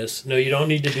do this. No, you don't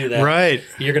need to do that. Right.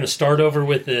 You're going to start over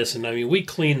with this. And we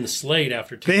cleaned the slate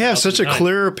after 2009. They have such a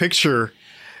clearer picture.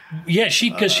 Yeah,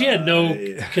 because she had no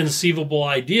conceivable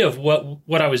idea of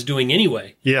what I was doing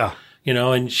anyway. Yeah.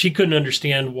 And she couldn't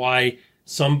understand why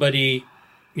somebody,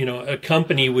 a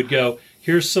company would go,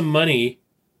 here's some money,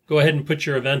 go ahead and put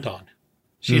your event on.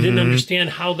 She didn't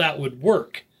understand how that would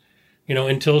work,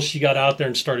 until she got out there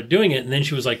and started doing it. And then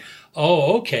she was like,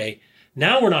 oh, okay,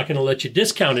 now we're not going to let you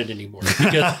discount it anymore.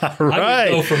 Because right. I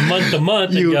would go from month to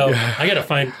month and go, I got to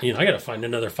find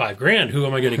another $5,000. Who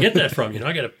am I going to get that from?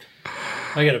 I got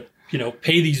to,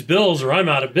 pay these bills or I'm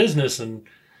out of business. And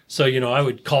so, I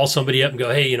would call somebody up and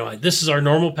go, hey, this is our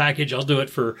normal package. I'll do it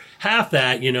for half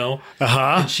that,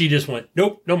 And she just went,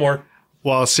 nope, no more.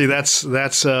 Well, see, that's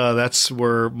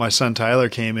where my son Tyler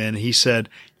came in. He said,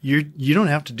 you don't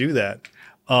have to do that.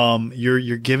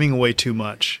 You're giving away too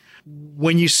much.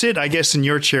 When you sit, I guess, in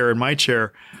your chair, in my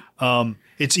chair,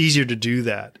 it's easier to do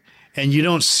that. And you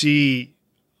don't see,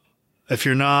 if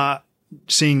you're not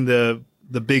seeing the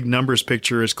big numbers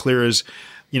picture as clear as,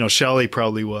 Shelley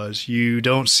probably was, you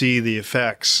don't see the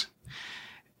effects.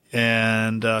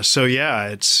 And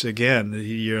it's,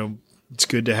 again, it's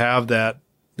good to have that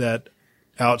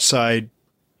outside,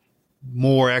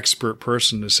 more expert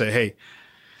person to say, hey,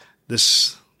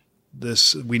 this,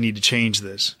 we need to change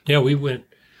this. Yeah, we went,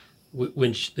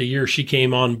 when the year she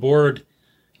came on board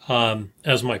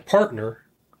as my partner,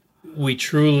 we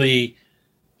truly,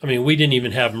 we didn't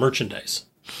even have merchandise.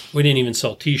 We didn't even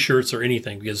sell T-shirts or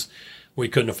anything because we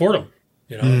couldn't afford them.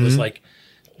 It was like,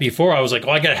 before I was like,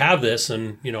 I got to have this.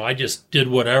 And, I just did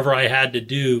whatever I had to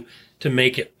do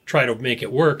to try to make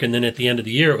it work. And then at the end of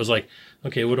the year, it was like,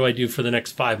 okay, what do I do for the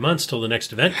next 5 months till the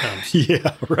next event comes?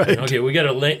 Yeah, right. Okay, we got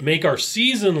to make our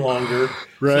season longer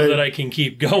right. so that I can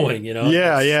keep going,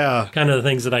 Yeah. Kind of the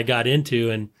things that I got into,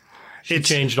 and she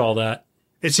changed all that.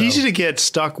 It's easy to get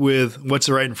stuck with what's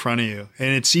right in front of you.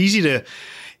 And it's easy to,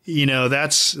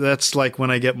 that's like when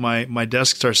I get my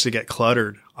desk starts to get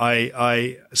cluttered.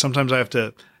 I sometimes I have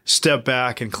to step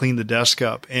back and clean the desk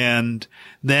up. And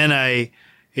then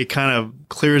it kind of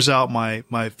clears out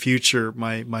my future,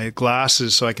 my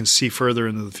glasses, so I can see further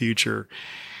into the future.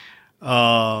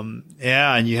 And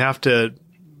you have to,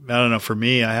 I don't know, for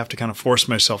me, I have to kind of force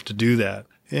myself to do that.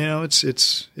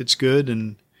 It's good,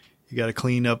 and you got to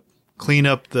clean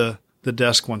up the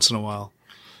desk once in a while.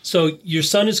 So your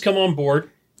son has come on board.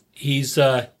 He's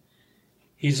the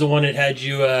one that had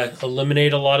you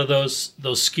eliminate a lot of those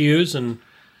SKUs and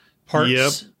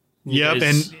parts. Yep.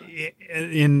 Guys...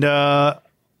 And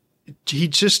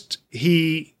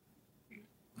he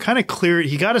kind of cleared,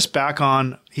 he got us back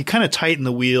on, he kind of tightened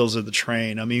the wheels of the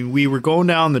train. We were going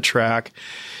down the track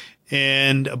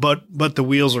but the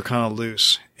wheels were kind of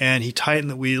loose, and he tightened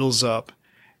the wheels up.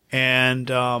 And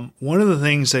one of the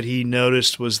things that he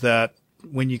noticed was that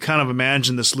when you kind of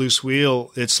imagine this loose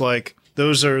wheel, it's like,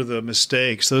 those are the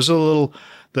mistakes. Those are the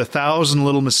 1,000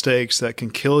 little mistakes that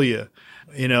can kill you.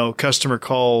 Customer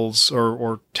calls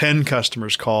or 10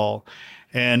 customers call,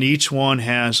 and each one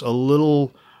has a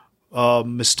little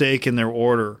mistake in their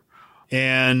order.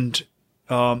 And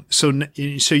so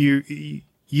you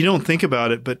don't think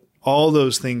about it, but all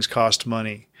those things cost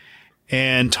money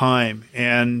and time.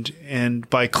 And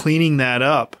by cleaning that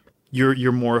up,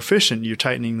 you're more efficient. You're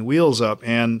tightening the wheels up.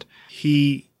 And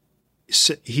he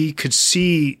could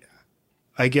see,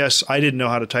 I guess I didn't know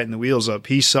how to tighten the wheels up.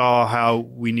 He saw how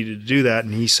we needed to do that.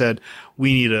 And he said,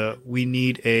 we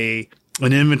need an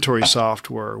inventory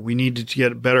software. We need to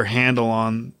get a better handle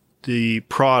on the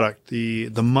product, the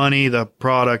money, the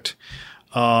product,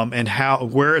 and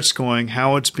where it's going,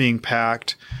 how it's being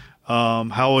packed,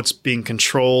 how it's being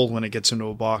controlled when it gets into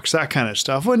a box, that kind of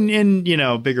stuff. And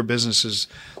bigger businesses,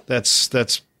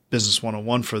 that's business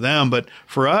 101 for them. But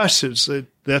for us,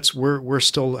 we're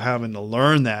still having to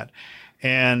learn that.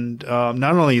 And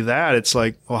not only that, it's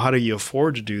like, well, how do you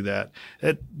afford to do that?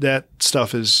 That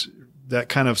stuff that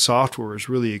kind of software is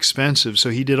really expensive. So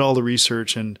he did all the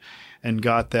research and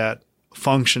got that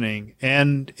functioning.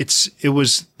 And it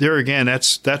was there again.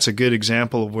 That's a good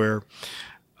example of where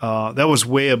that was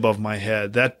way above my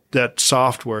head. That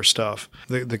software stuff,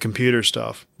 the computer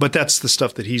stuff. But that's the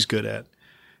stuff that he's good at.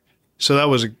 So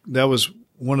that was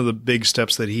one of the big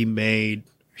steps that he made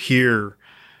here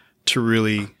to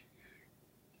really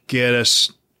get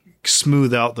us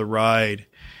smooth out the ride.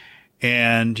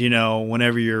 And,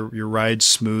 whenever your ride's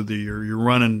smoother, you're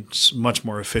running much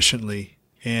more efficiently.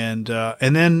 And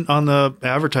then on the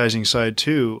advertising side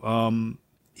too,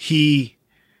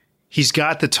 he's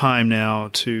got the time now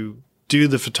to do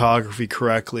the photography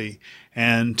correctly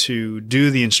and to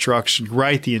do the instructions,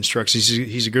 write the instructions.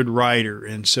 He's a good writer.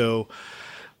 And so,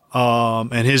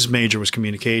 and his major was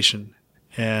communication.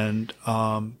 And,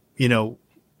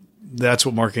 that's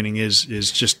what marketing is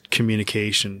just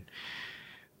communication.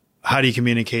 How do you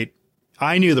communicate?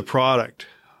 I knew the product,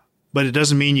 but it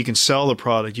doesn't mean you can sell the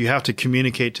product. You have to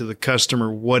communicate to the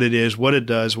customer what it is, what it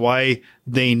does, why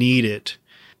they need it.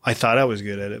 I thought I was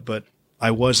good at it, but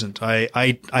I wasn't.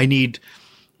 I need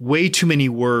way too many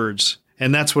words.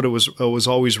 And that's what it was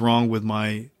always wrong with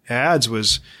my ads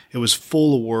it was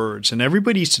full of words. And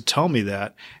everybody used to tell me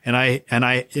that. And I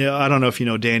don't know if you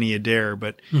know Danny Adair,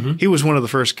 but he was one of the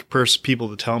first people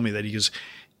to tell me that. He goes,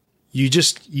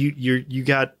 you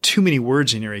got too many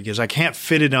words in here. He goes, I can't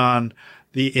fit it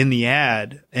in the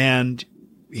ad. And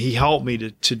he helped me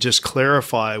to just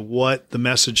clarify what the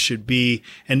message should be.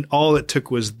 And all it took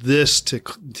was this to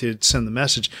send the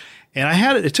message. And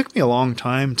it took me a long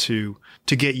time to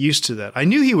get used to that. I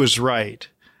knew he was right.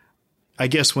 I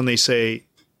guess when they say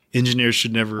engineers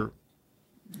should never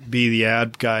be the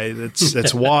ad guy,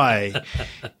 that's why,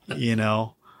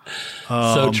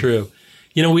 So true.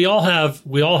 We all have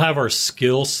our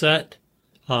skill set.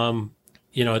 I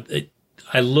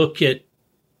look at,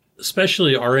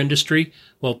 especially our industry,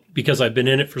 well, because I've been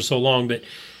in it for so long, but,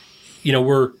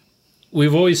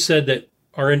 we've always said that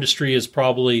our industry is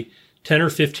probably 10 or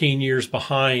 15 years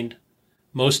behind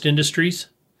most industries.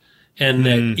 And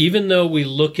that even though we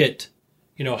look at,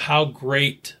 how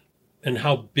great and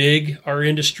how big our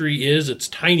industry is, it's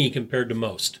tiny compared to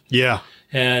most. Yeah.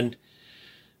 And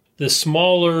the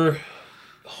smaller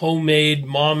homemade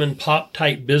mom and pop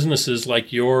type businesses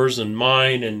like yours and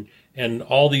mine and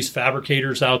all these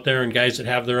fabricators out there and guys that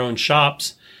have their own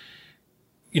shops,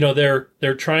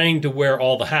 they're trying to wear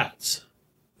all the hats,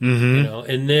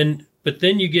 but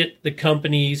then you get the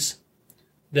companies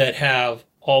that have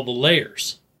all the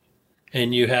layers.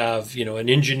 And you have, an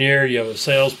engineer, you have a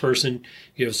salesperson,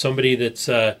 you have somebody that's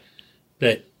that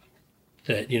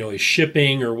is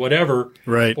shipping or whatever.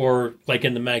 Right. Or like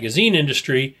in the magazine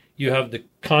industry, you have the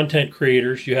content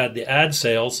creators, you had the ad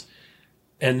sales,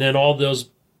 and then all those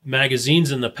magazines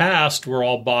in the past were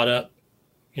all bought up,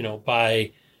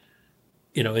 by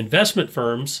investment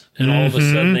firms, and all of a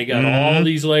sudden they got all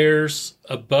these layers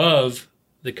above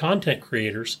the content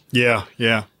creators. Yeah,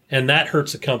 yeah. And that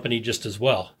hurts a company just as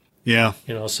well. Yeah.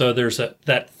 So there's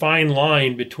that fine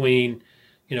line between,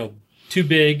 too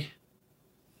big,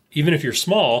 even if you're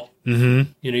small,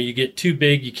 you get too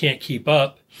big, you can't keep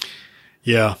up.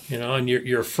 Yeah. And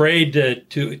you're afraid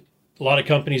to a lot of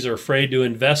companies are afraid to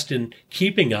invest in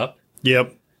keeping up.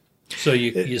 Yep. So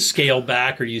you scale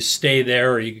back, or you stay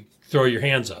there, or you throw your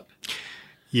hands up.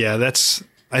 Yeah.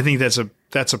 I think that's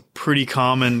a pretty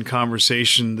common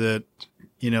conversation that,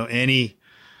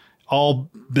 all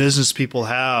business people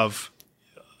have,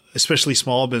 especially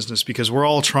small business, because we're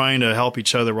all trying to help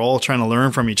each other. We're all trying to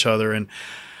learn from each other. And,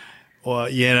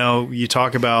 you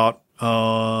talk about,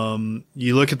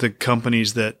 you look at the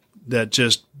companies that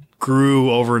just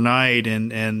grew overnight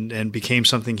and became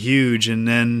something huge. And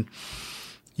then,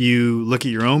 you look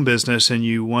at your own business and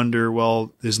you wonder,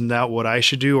 well, isn't that what I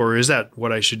should do? Or is that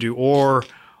what I should do? Or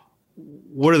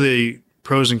what are the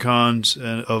pros and cons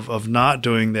of not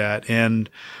doing that? And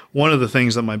one of the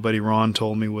things that my buddy Ron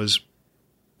told me was,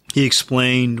 he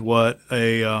explained what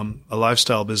a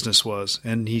lifestyle business was.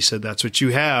 And he said, that's what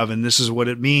you have. And this is what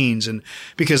it means. And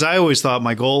because I always thought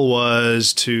my goal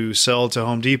was to sell to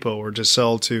Home Depot or to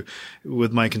sell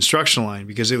with my construction line.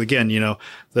 Because again,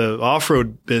 the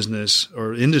off-road business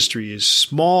or industry is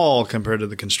small compared to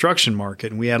the construction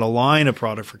market. And we had a line of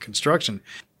product for construction.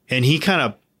 And he kind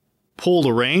of pulled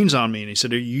the reins on me and he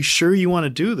said, are you sure you want to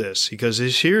do this? Because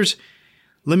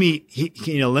let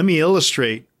me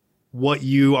illustrate what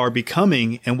you are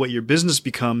becoming and what your business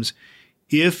becomes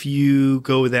if you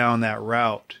go down that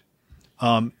route.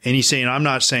 And he's saying, I'm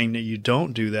not saying that you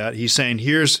don't do that. He's saying,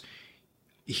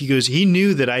 he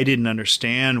knew that I didn't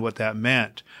understand what that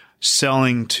meant,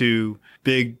 selling to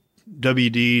big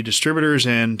WD distributors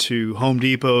and to Home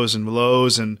Depots and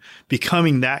Lowe's and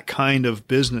becoming that kind of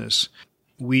business.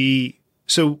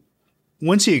 So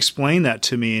once he explained that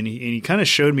to me and he kind of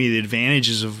showed me the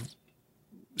advantages of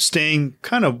staying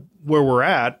kind of where we're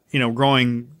at,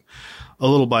 growing a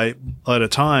little by at a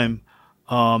time.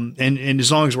 And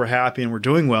as long as we're happy and we're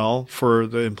doing well for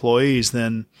the employees,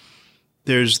 then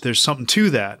there's something to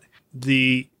that.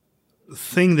 The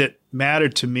thing that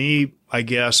mattered to me, I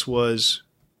guess, was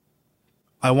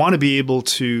I want to be able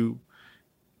to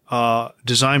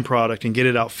design product and get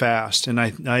it out fast. And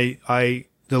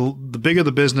the bigger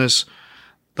the business,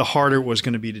 the harder it was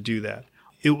going to be to do that.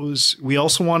 We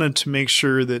also wanted to make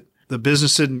sure that the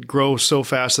business didn't grow so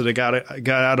fast that it got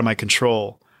out of my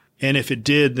control. And if it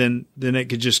did, then it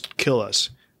could just kill us.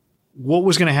 What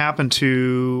was going to happen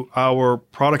to our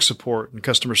product support and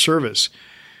customer service?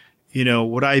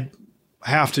 Would I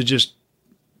have to just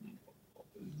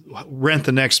rent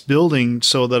the next building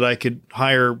so that I could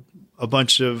hire a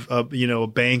bunch of, a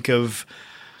bank of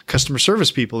customer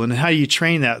service people? And how do you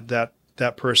train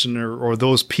that person or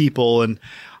those people? And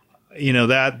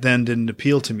that then didn't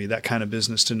appeal to me. That kind of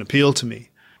business didn't appeal to me.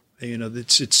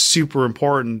 It's super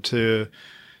important to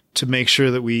make sure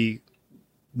that we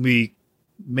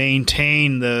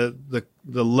maintain the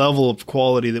level of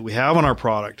quality that we have on our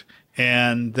product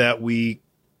and that we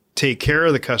take care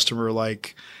of the customer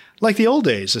like the old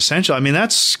days, essentially. I mean,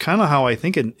 that's kind of how I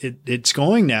think it's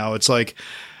going now. It's like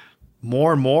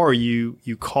more and more you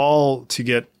call to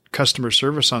get customer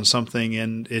service on something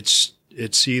and it's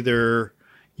either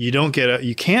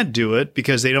you can't do it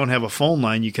because they don't have a phone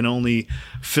line. You can only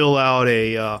fill out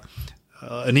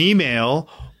an email,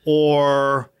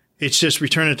 or it's just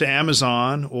return it to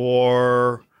Amazon,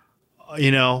 or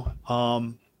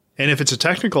and if it's a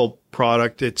technical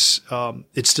product, it's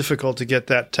difficult to get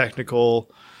that technical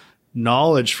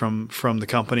knowledge from the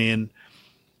company,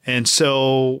 and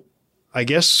so I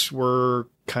guess we're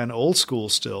kind of old school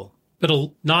still. But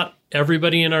not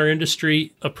everybody in our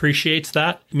industry appreciates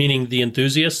that, meaning the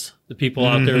enthusiasts, the people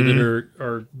out there that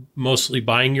are mostly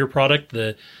buying your product,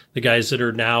 the guys that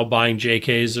are now buying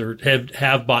JKs or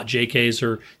have bought JKs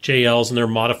or JLs and they're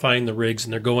modifying the rigs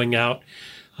and they're going out,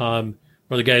 or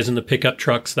the guys in the pickup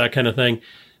trucks, that kind of thing,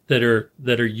 that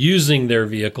are using their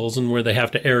vehicles and where they have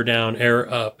to air down, air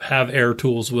up, have air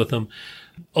tools with them.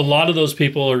 A lot of those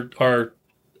people are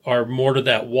more to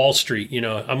that Wall Street,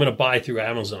 I'm going to buy through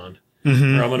Amazon. Or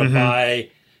I'm going to buy,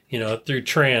 through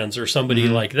Trans or somebody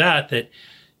like that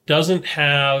doesn't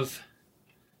have,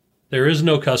 there is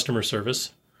no customer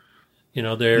service.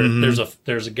 There's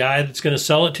a guy that's going to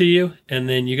sell it to you, and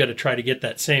then you got to try to get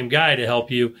that same guy to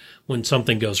help you when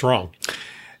something goes wrong.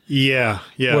 Yeah.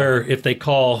 Where if they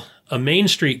call a Main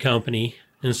Street company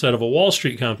instead of a Wall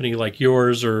Street company like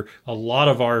yours, or a lot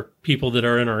of our people that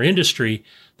are in our industry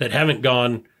that haven't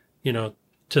gone, to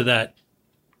that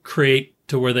create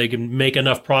to where they can make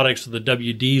enough products so the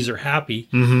WDs are happy.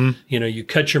 You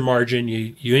cut your margin,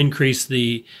 you increase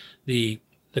the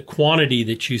quantity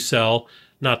that you sell,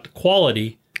 not the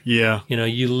quality. Yeah.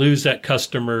 You lose that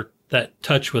customer, that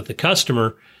touch with the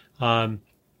customer.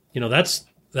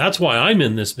 That's why I'm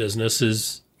in this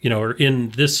business or in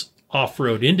this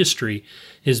off-road industry,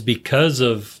 is because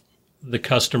of the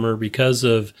customer, because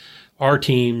of our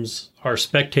teams, our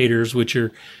spectators, which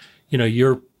are,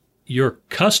 your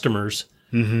customers.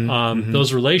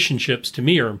 Those relationships to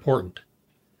me are important.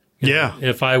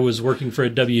 If I was working for a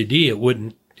WD, it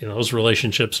wouldn't, those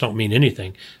relationships don't mean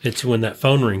anything. It's when that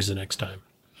phone rings the next time.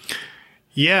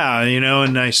 Yeah.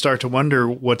 And I start to wonder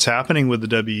what's happening with the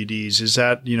WDs. Is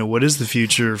that, what is the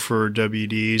future for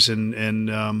WDs?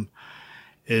 And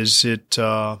is it,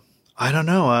 I don't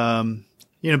know.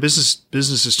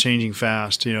 business is changing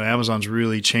fast. Amazon's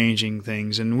really changing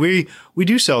things, and we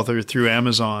do sell through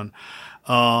Amazon,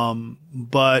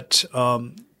 but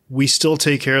we still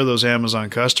take care of those Amazon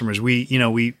customers.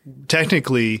 We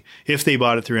technically, if they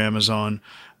bought it through Amazon,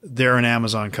 they're an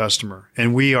Amazon customer,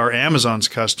 and we are Amazon's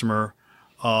customer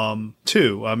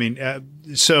too. I mean,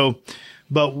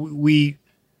 but we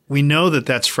know that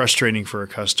that's frustrating for a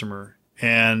customer,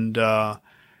 and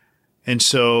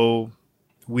so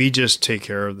we just take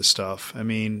care of the stuff. I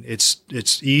mean,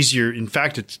 it's easier. In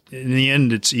fact, in the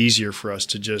end, it's easier for us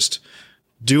to just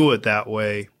do it that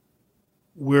way.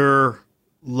 We're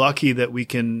lucky that we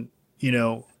can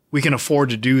afford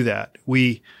to do that.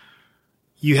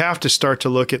 You have to start to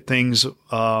look at things,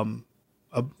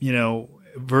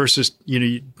 versus,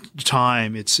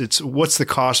 time. It's what's the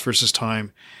cost versus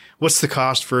time? What's the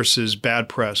cost versus bad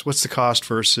press? What's the cost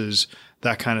versus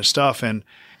that kind of stuff? And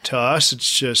to us,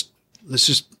 it's just,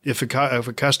 if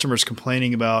a customer's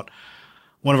complaining about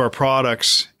one of our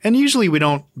products, and usually we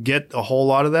don't get a whole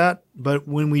lot of that, but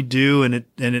when we do, and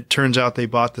it turns out they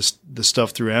bought the stuff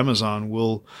through Amazon,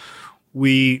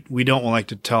 we don't like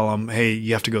to tell them, hey,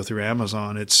 you have to go through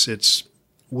Amazon. It's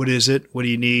what is it? What do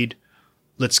you need?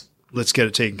 Let's get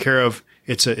it taken care of.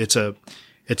 It's not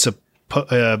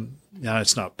a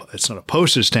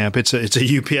postage stamp. It's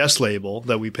a UPS label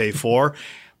that we pay for,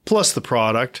 plus the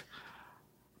product,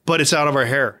 but it's out of our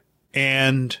hair,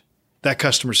 and that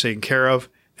customer's taken care of,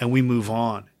 and we move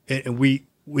on. And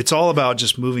it's all about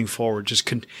just moving forward.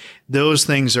 Those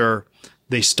things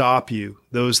they stop you.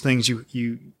 Those things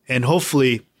and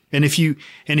hopefully, and if you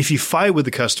fight with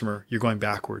the customer, you're going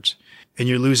backwards and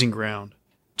you're losing ground.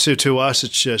 So to us,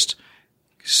 it's just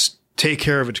take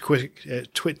care of it quick.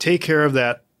 Take care of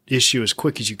that issue as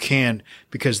quick as you can,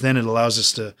 because then it allows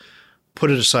us to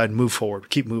put it aside and move forward,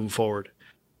 keep moving forward.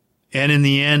 And in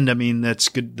the end, I mean, that's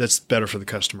good. That's better for the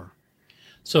customer.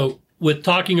 So with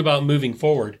talking about moving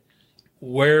forward,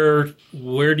 where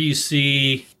do you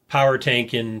see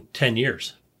PowerTank in 10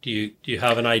 years? Do you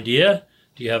have an idea?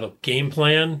 Do you have a game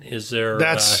plan? Is there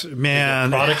products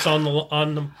on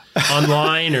the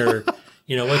online, or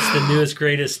what's the newest,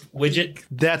 greatest widget?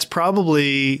 That's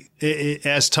probably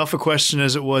as tough a question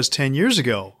as it was 10 years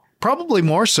ago. Probably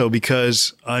more so,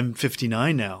 because I'm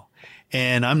 59 now.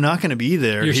 And I'm not going to be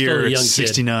there. You're here still a young at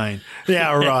 69. Kid.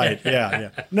 Yeah, right.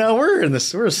 Yeah. No, we're the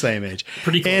same age.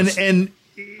 Pretty close. And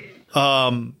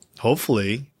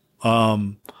hopefully,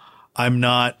 I'm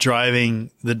not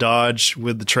driving the Dodge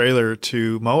with the trailer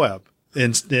to Moab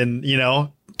in 10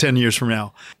 years from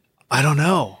now. I don't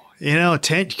know.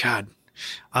 God,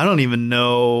 I don't even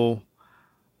know.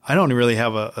 I don't really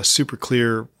have a super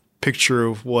clear picture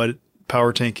of what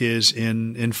PowerTank is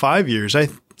in 5 years.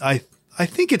 I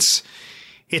think it's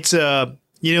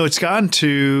gotten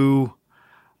to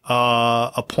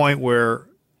a point where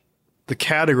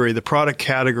the product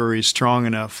category is strong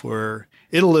enough where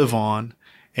it'll live on,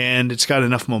 and it's got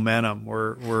enough momentum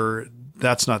where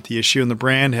that's not the issue, and the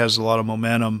brand has a lot of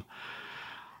momentum.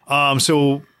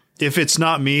 So if it's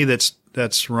not me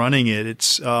that's running it,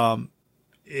 it's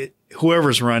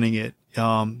whoever's running it.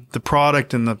 The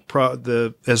product and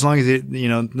the as long as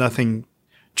nothing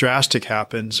drastic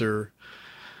happens or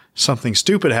something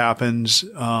stupid happens,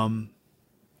 the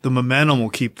momentum will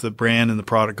keep the brand and the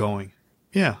product going.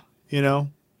 Yeah,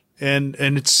 and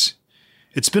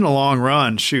it's been a long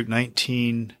run. Shoot,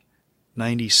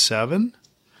 1997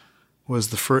 was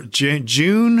the first.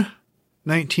 June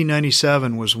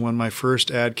 1997 was when my first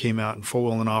ad came out in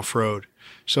 4-wheel and off-road.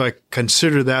 So I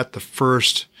consider that the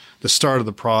start of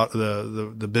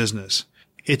the business.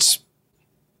 It's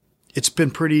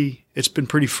been pretty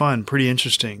fun, pretty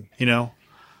interesting,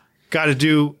 Got to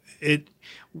do it.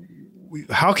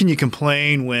 How can you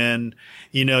complain when,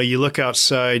 you look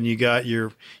outside and you got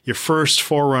your first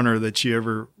 4Runner that you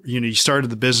ever, you started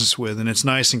the business with, and it's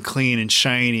nice and clean and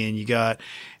shiny, and you got,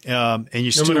 and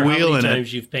you still wheeling it. No matter how many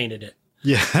times you've painted it.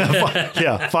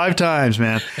 Yeah. 5 times,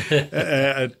 man.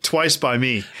 Twice by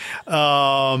me.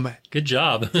 Good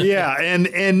job. Yeah.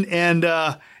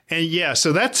 And yeah,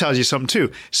 so that tells you something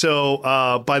too.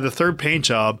 So by the third paint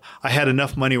job, I had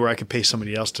enough money where I could pay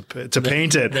somebody else to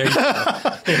paint it. There you go.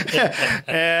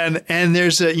 and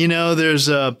there's a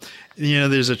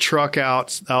truck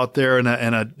out there and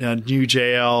a new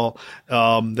JL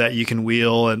that you can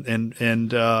wheel,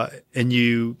 and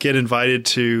you get invited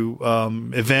to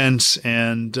events,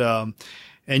 and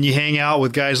you hang out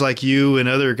with guys like you and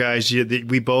other guys that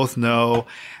we both know.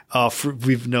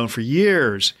 We've known for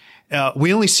years.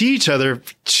 We only see each other,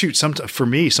 for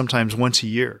me, sometimes once a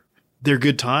year. They're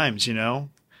good times,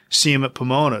 See them at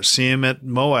Pomona, see them at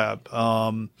Moab.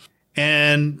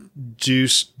 and do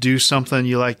something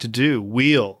you like to do,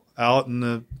 wheel out in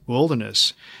the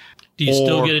wilderness. Do you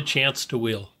still get a chance to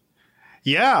wheel?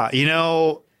 Yeah,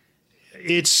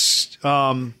 it's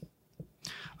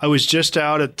I was just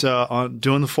out at on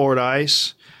doing the Forward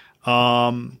Ice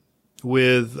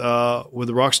with the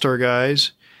Rockstar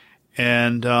guys,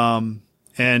 and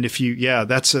if you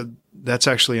that's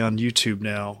actually on YouTube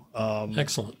now.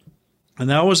 Excellent. And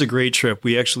that was a great trip.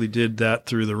 We actually did that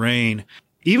through the rain.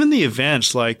 Even the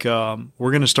events, like we're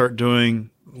going to start doing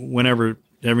whenever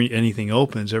everything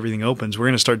opens. We're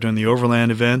going to start doing the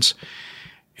overland events,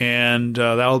 and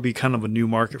that'll be kind of a new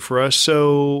market for us.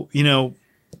 So,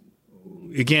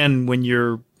 again, when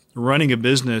you're running a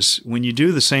business, when you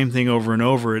do the same thing over and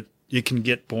over, it can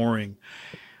get boring.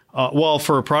 Well,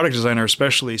 for a product designer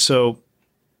especially. So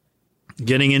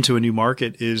getting into a new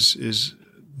market is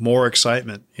more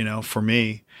excitement, for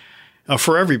me,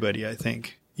 for everybody, I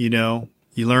think.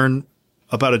 You learn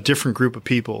about a different group of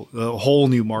people, a whole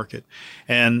new market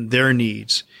and their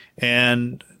needs.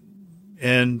 And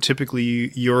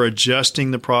typically you're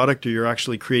adjusting the product, or you're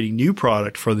actually creating new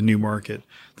product for the new market.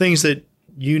 Things that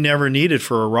you never needed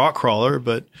for a rock crawler,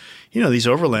 but these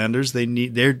overlanders,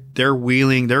 they're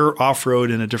wheeling, they're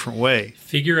off-road in a different way.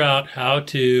 Figure out how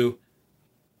to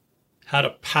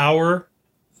power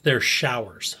their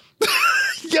showers.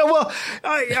 Yeah, well,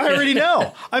 I already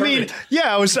know. I mean,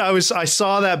 yeah, I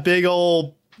saw that big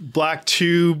old black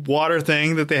tube water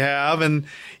thing that they have, and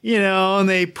and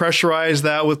they pressurize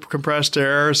that with compressed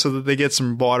air so that they get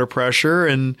some water pressure,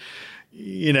 and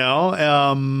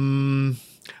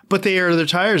but they air their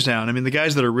tires down. I mean, the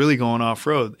guys that are really going off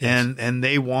road, and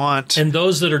they want, and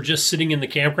those that are just sitting in the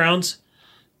campgrounds,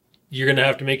 you're going to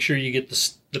have to make sure you get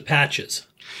the patches.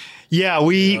 Yeah, so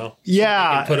they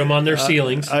can put them on their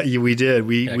ceilings. We did.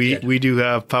 We do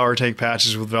have power tank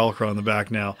patches with Velcro on the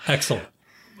back now. Excellent.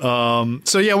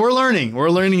 So yeah, we're learning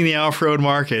the off-road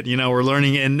market. We're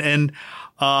learning, and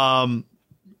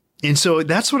so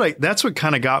that's what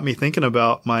kind of got me thinking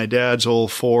about my dad's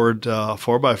old Ford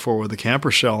 4x4 with the camper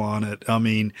shell on it. I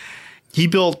mean, he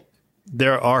built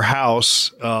our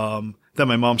house that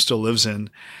my mom still lives in.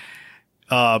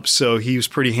 So he was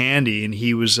pretty handy, and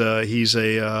he's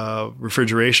a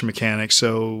refrigeration mechanic.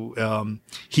 So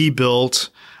he built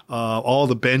all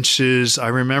the benches. I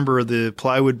remember the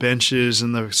plywood benches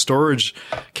and the storage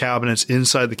cabinets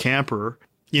inside the camper.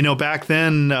 Back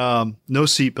then, no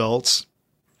seat belts,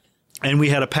 and we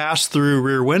had a pass-through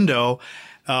rear window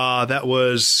that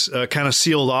was kind of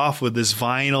sealed off with this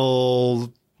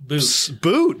vinyl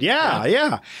boot.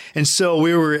 Yeah. And so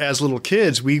we were, as little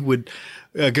kids, we would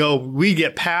we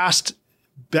get passed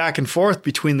back and forth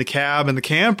between the cab and the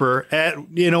camper at,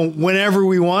 whenever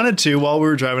we wanted to while we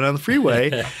were driving on the freeway.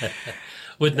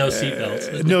 With no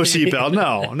seatbelts. No seatbelt.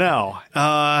 No.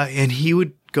 And he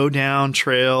would go down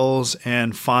trails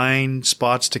and find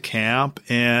spots to camp,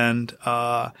 and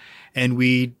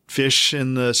we'd fish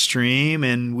in the stream,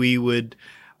 and we would,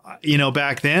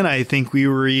 back then, I think we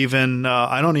were even,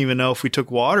 I don't even know if we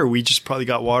took water. We just probably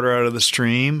got water out of the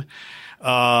stream.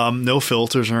 No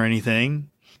filters or anything.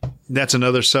 That's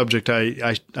another subject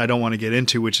I don't want to get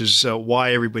into, which is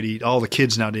why all the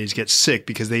kids nowadays get sick,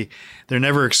 because they're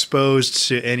never exposed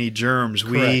to any germs.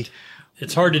 Correct.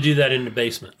 It's hard to do that in the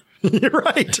basement. You're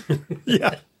right.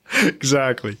 Yeah,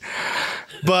 exactly.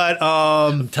 But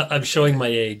I'm showing my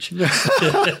age.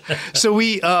 So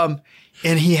we and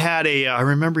he had I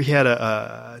remember he had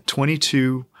a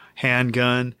 22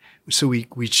 handgun. So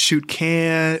we'd shoot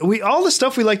all the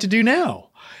stuff we like to do now,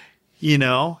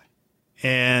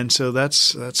 and so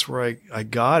that's where I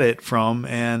got it from.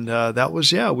 And that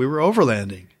was, we were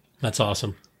overlanding. That's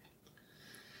awesome.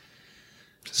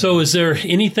 So is there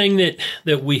anything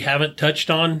that we haven't touched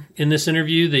on in this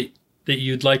interview that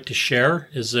you'd like to share?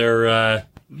 Is there, I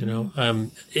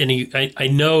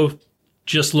know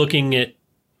just looking at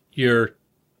your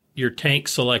tank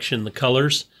selection, the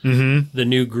colors, the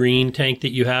new green tank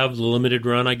that you have, the limited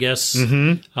run, I guess,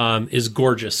 is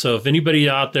gorgeous. So if anybody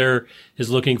out there is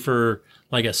looking for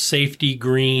like a safety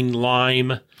green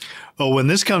lime. Oh, when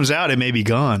this comes out, it may be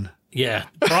gone. Yeah,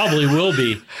 probably will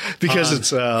be. Because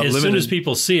it's as limited. Soon as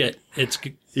people see it, they're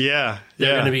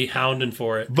going to be hounding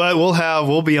for it. But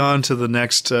we'll be on to the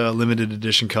next limited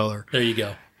edition color. There you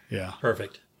go. Yeah.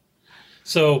 Perfect.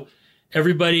 So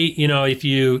everybody, if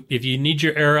you need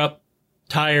your air up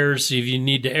tires, if you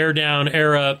need to air down,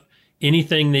 air up,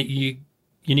 anything that you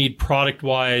need product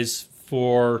wise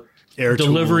for air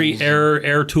delivery, tools.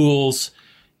 air tools,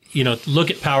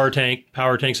 look at Power Tank.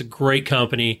 Power Tank's a great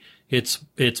company.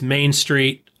 It's Main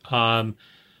Street.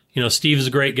 Steve is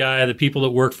a great guy. The people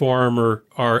that work for him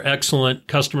are excellent,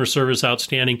 customer service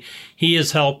outstanding. He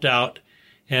has helped out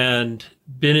and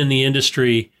been in the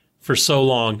industry for so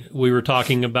long. We were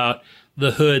talking about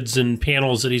the hoods and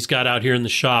panels that he's got out here in the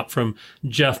shop from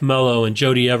Jeff Mello and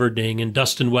Jody Everding and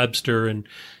Dustin Webster and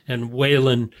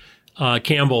Waylon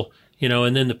Campbell,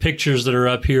 and then the pictures that are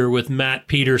up here with Matt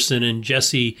Peterson and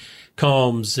Jesse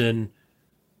Combs and,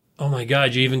 oh my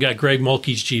God, you even got Greg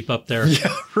Mulkey's Jeep up there.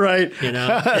 Yeah, right.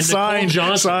 And signed, Nicole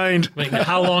Johnson. Signed. I mean,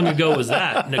 how long ago was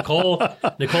that? Nicole,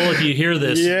 if you hear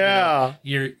this, yeah,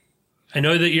 I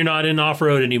know that you're not in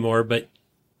off-road anymore, but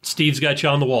Steve's got you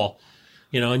on the wall,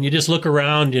 and you just look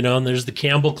around, and there's the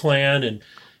Campbell clan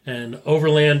and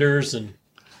Overlanders, and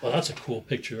well, that's a cool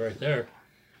picture right there.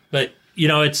 But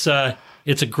it's a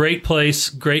great place,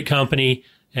 great company,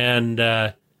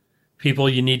 and people,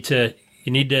 you need to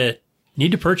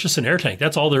purchase an air tank.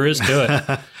 That's all there is to it.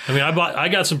 I mean, I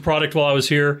got some product while I was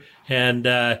here, and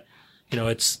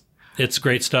it's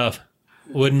great stuff.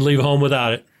 Wouldn't leave home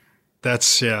without it.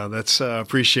 That's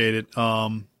appreciated.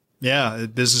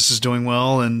 Business is doing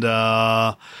well, and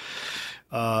I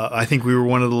think we were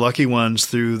one of the lucky ones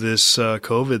through this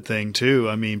COVID thing too.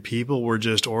 I mean, people were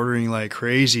just ordering like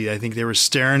crazy. I think they were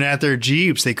staring at their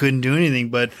Jeeps. They couldn't do anything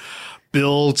but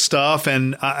build stuff,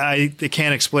 and I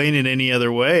can't explain it any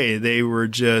other way. They were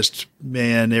just,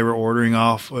 they were ordering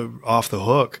off the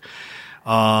hook.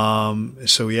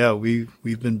 So yeah, we've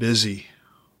been busy.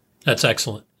 That's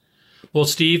excellent. Well,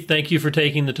 Steve, thank you for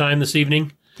taking the time this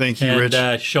evening. Thank you, Rich.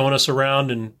 And showing us around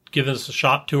and giving us a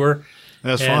shop tour.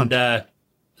 That's fun. And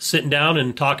sitting down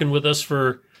and talking with us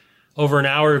for over an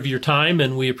hour of your time,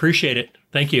 and we appreciate it.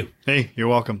 Thank you. Hey, you're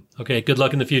welcome. Okay, good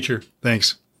luck in the future.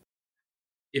 Thanks.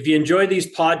 If you enjoy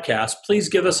these podcasts, please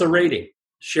give us a rating.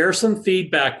 Share some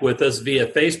feedback with us via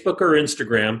Facebook or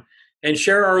Instagram, and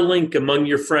share our link among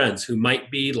your friends who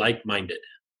might be like-minded.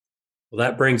 Well,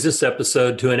 that brings this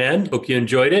episode to an end. Hope you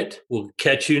enjoyed it. We'll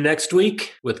catch you next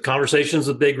week with Conversations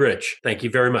with Big Rich. Thank you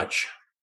very much.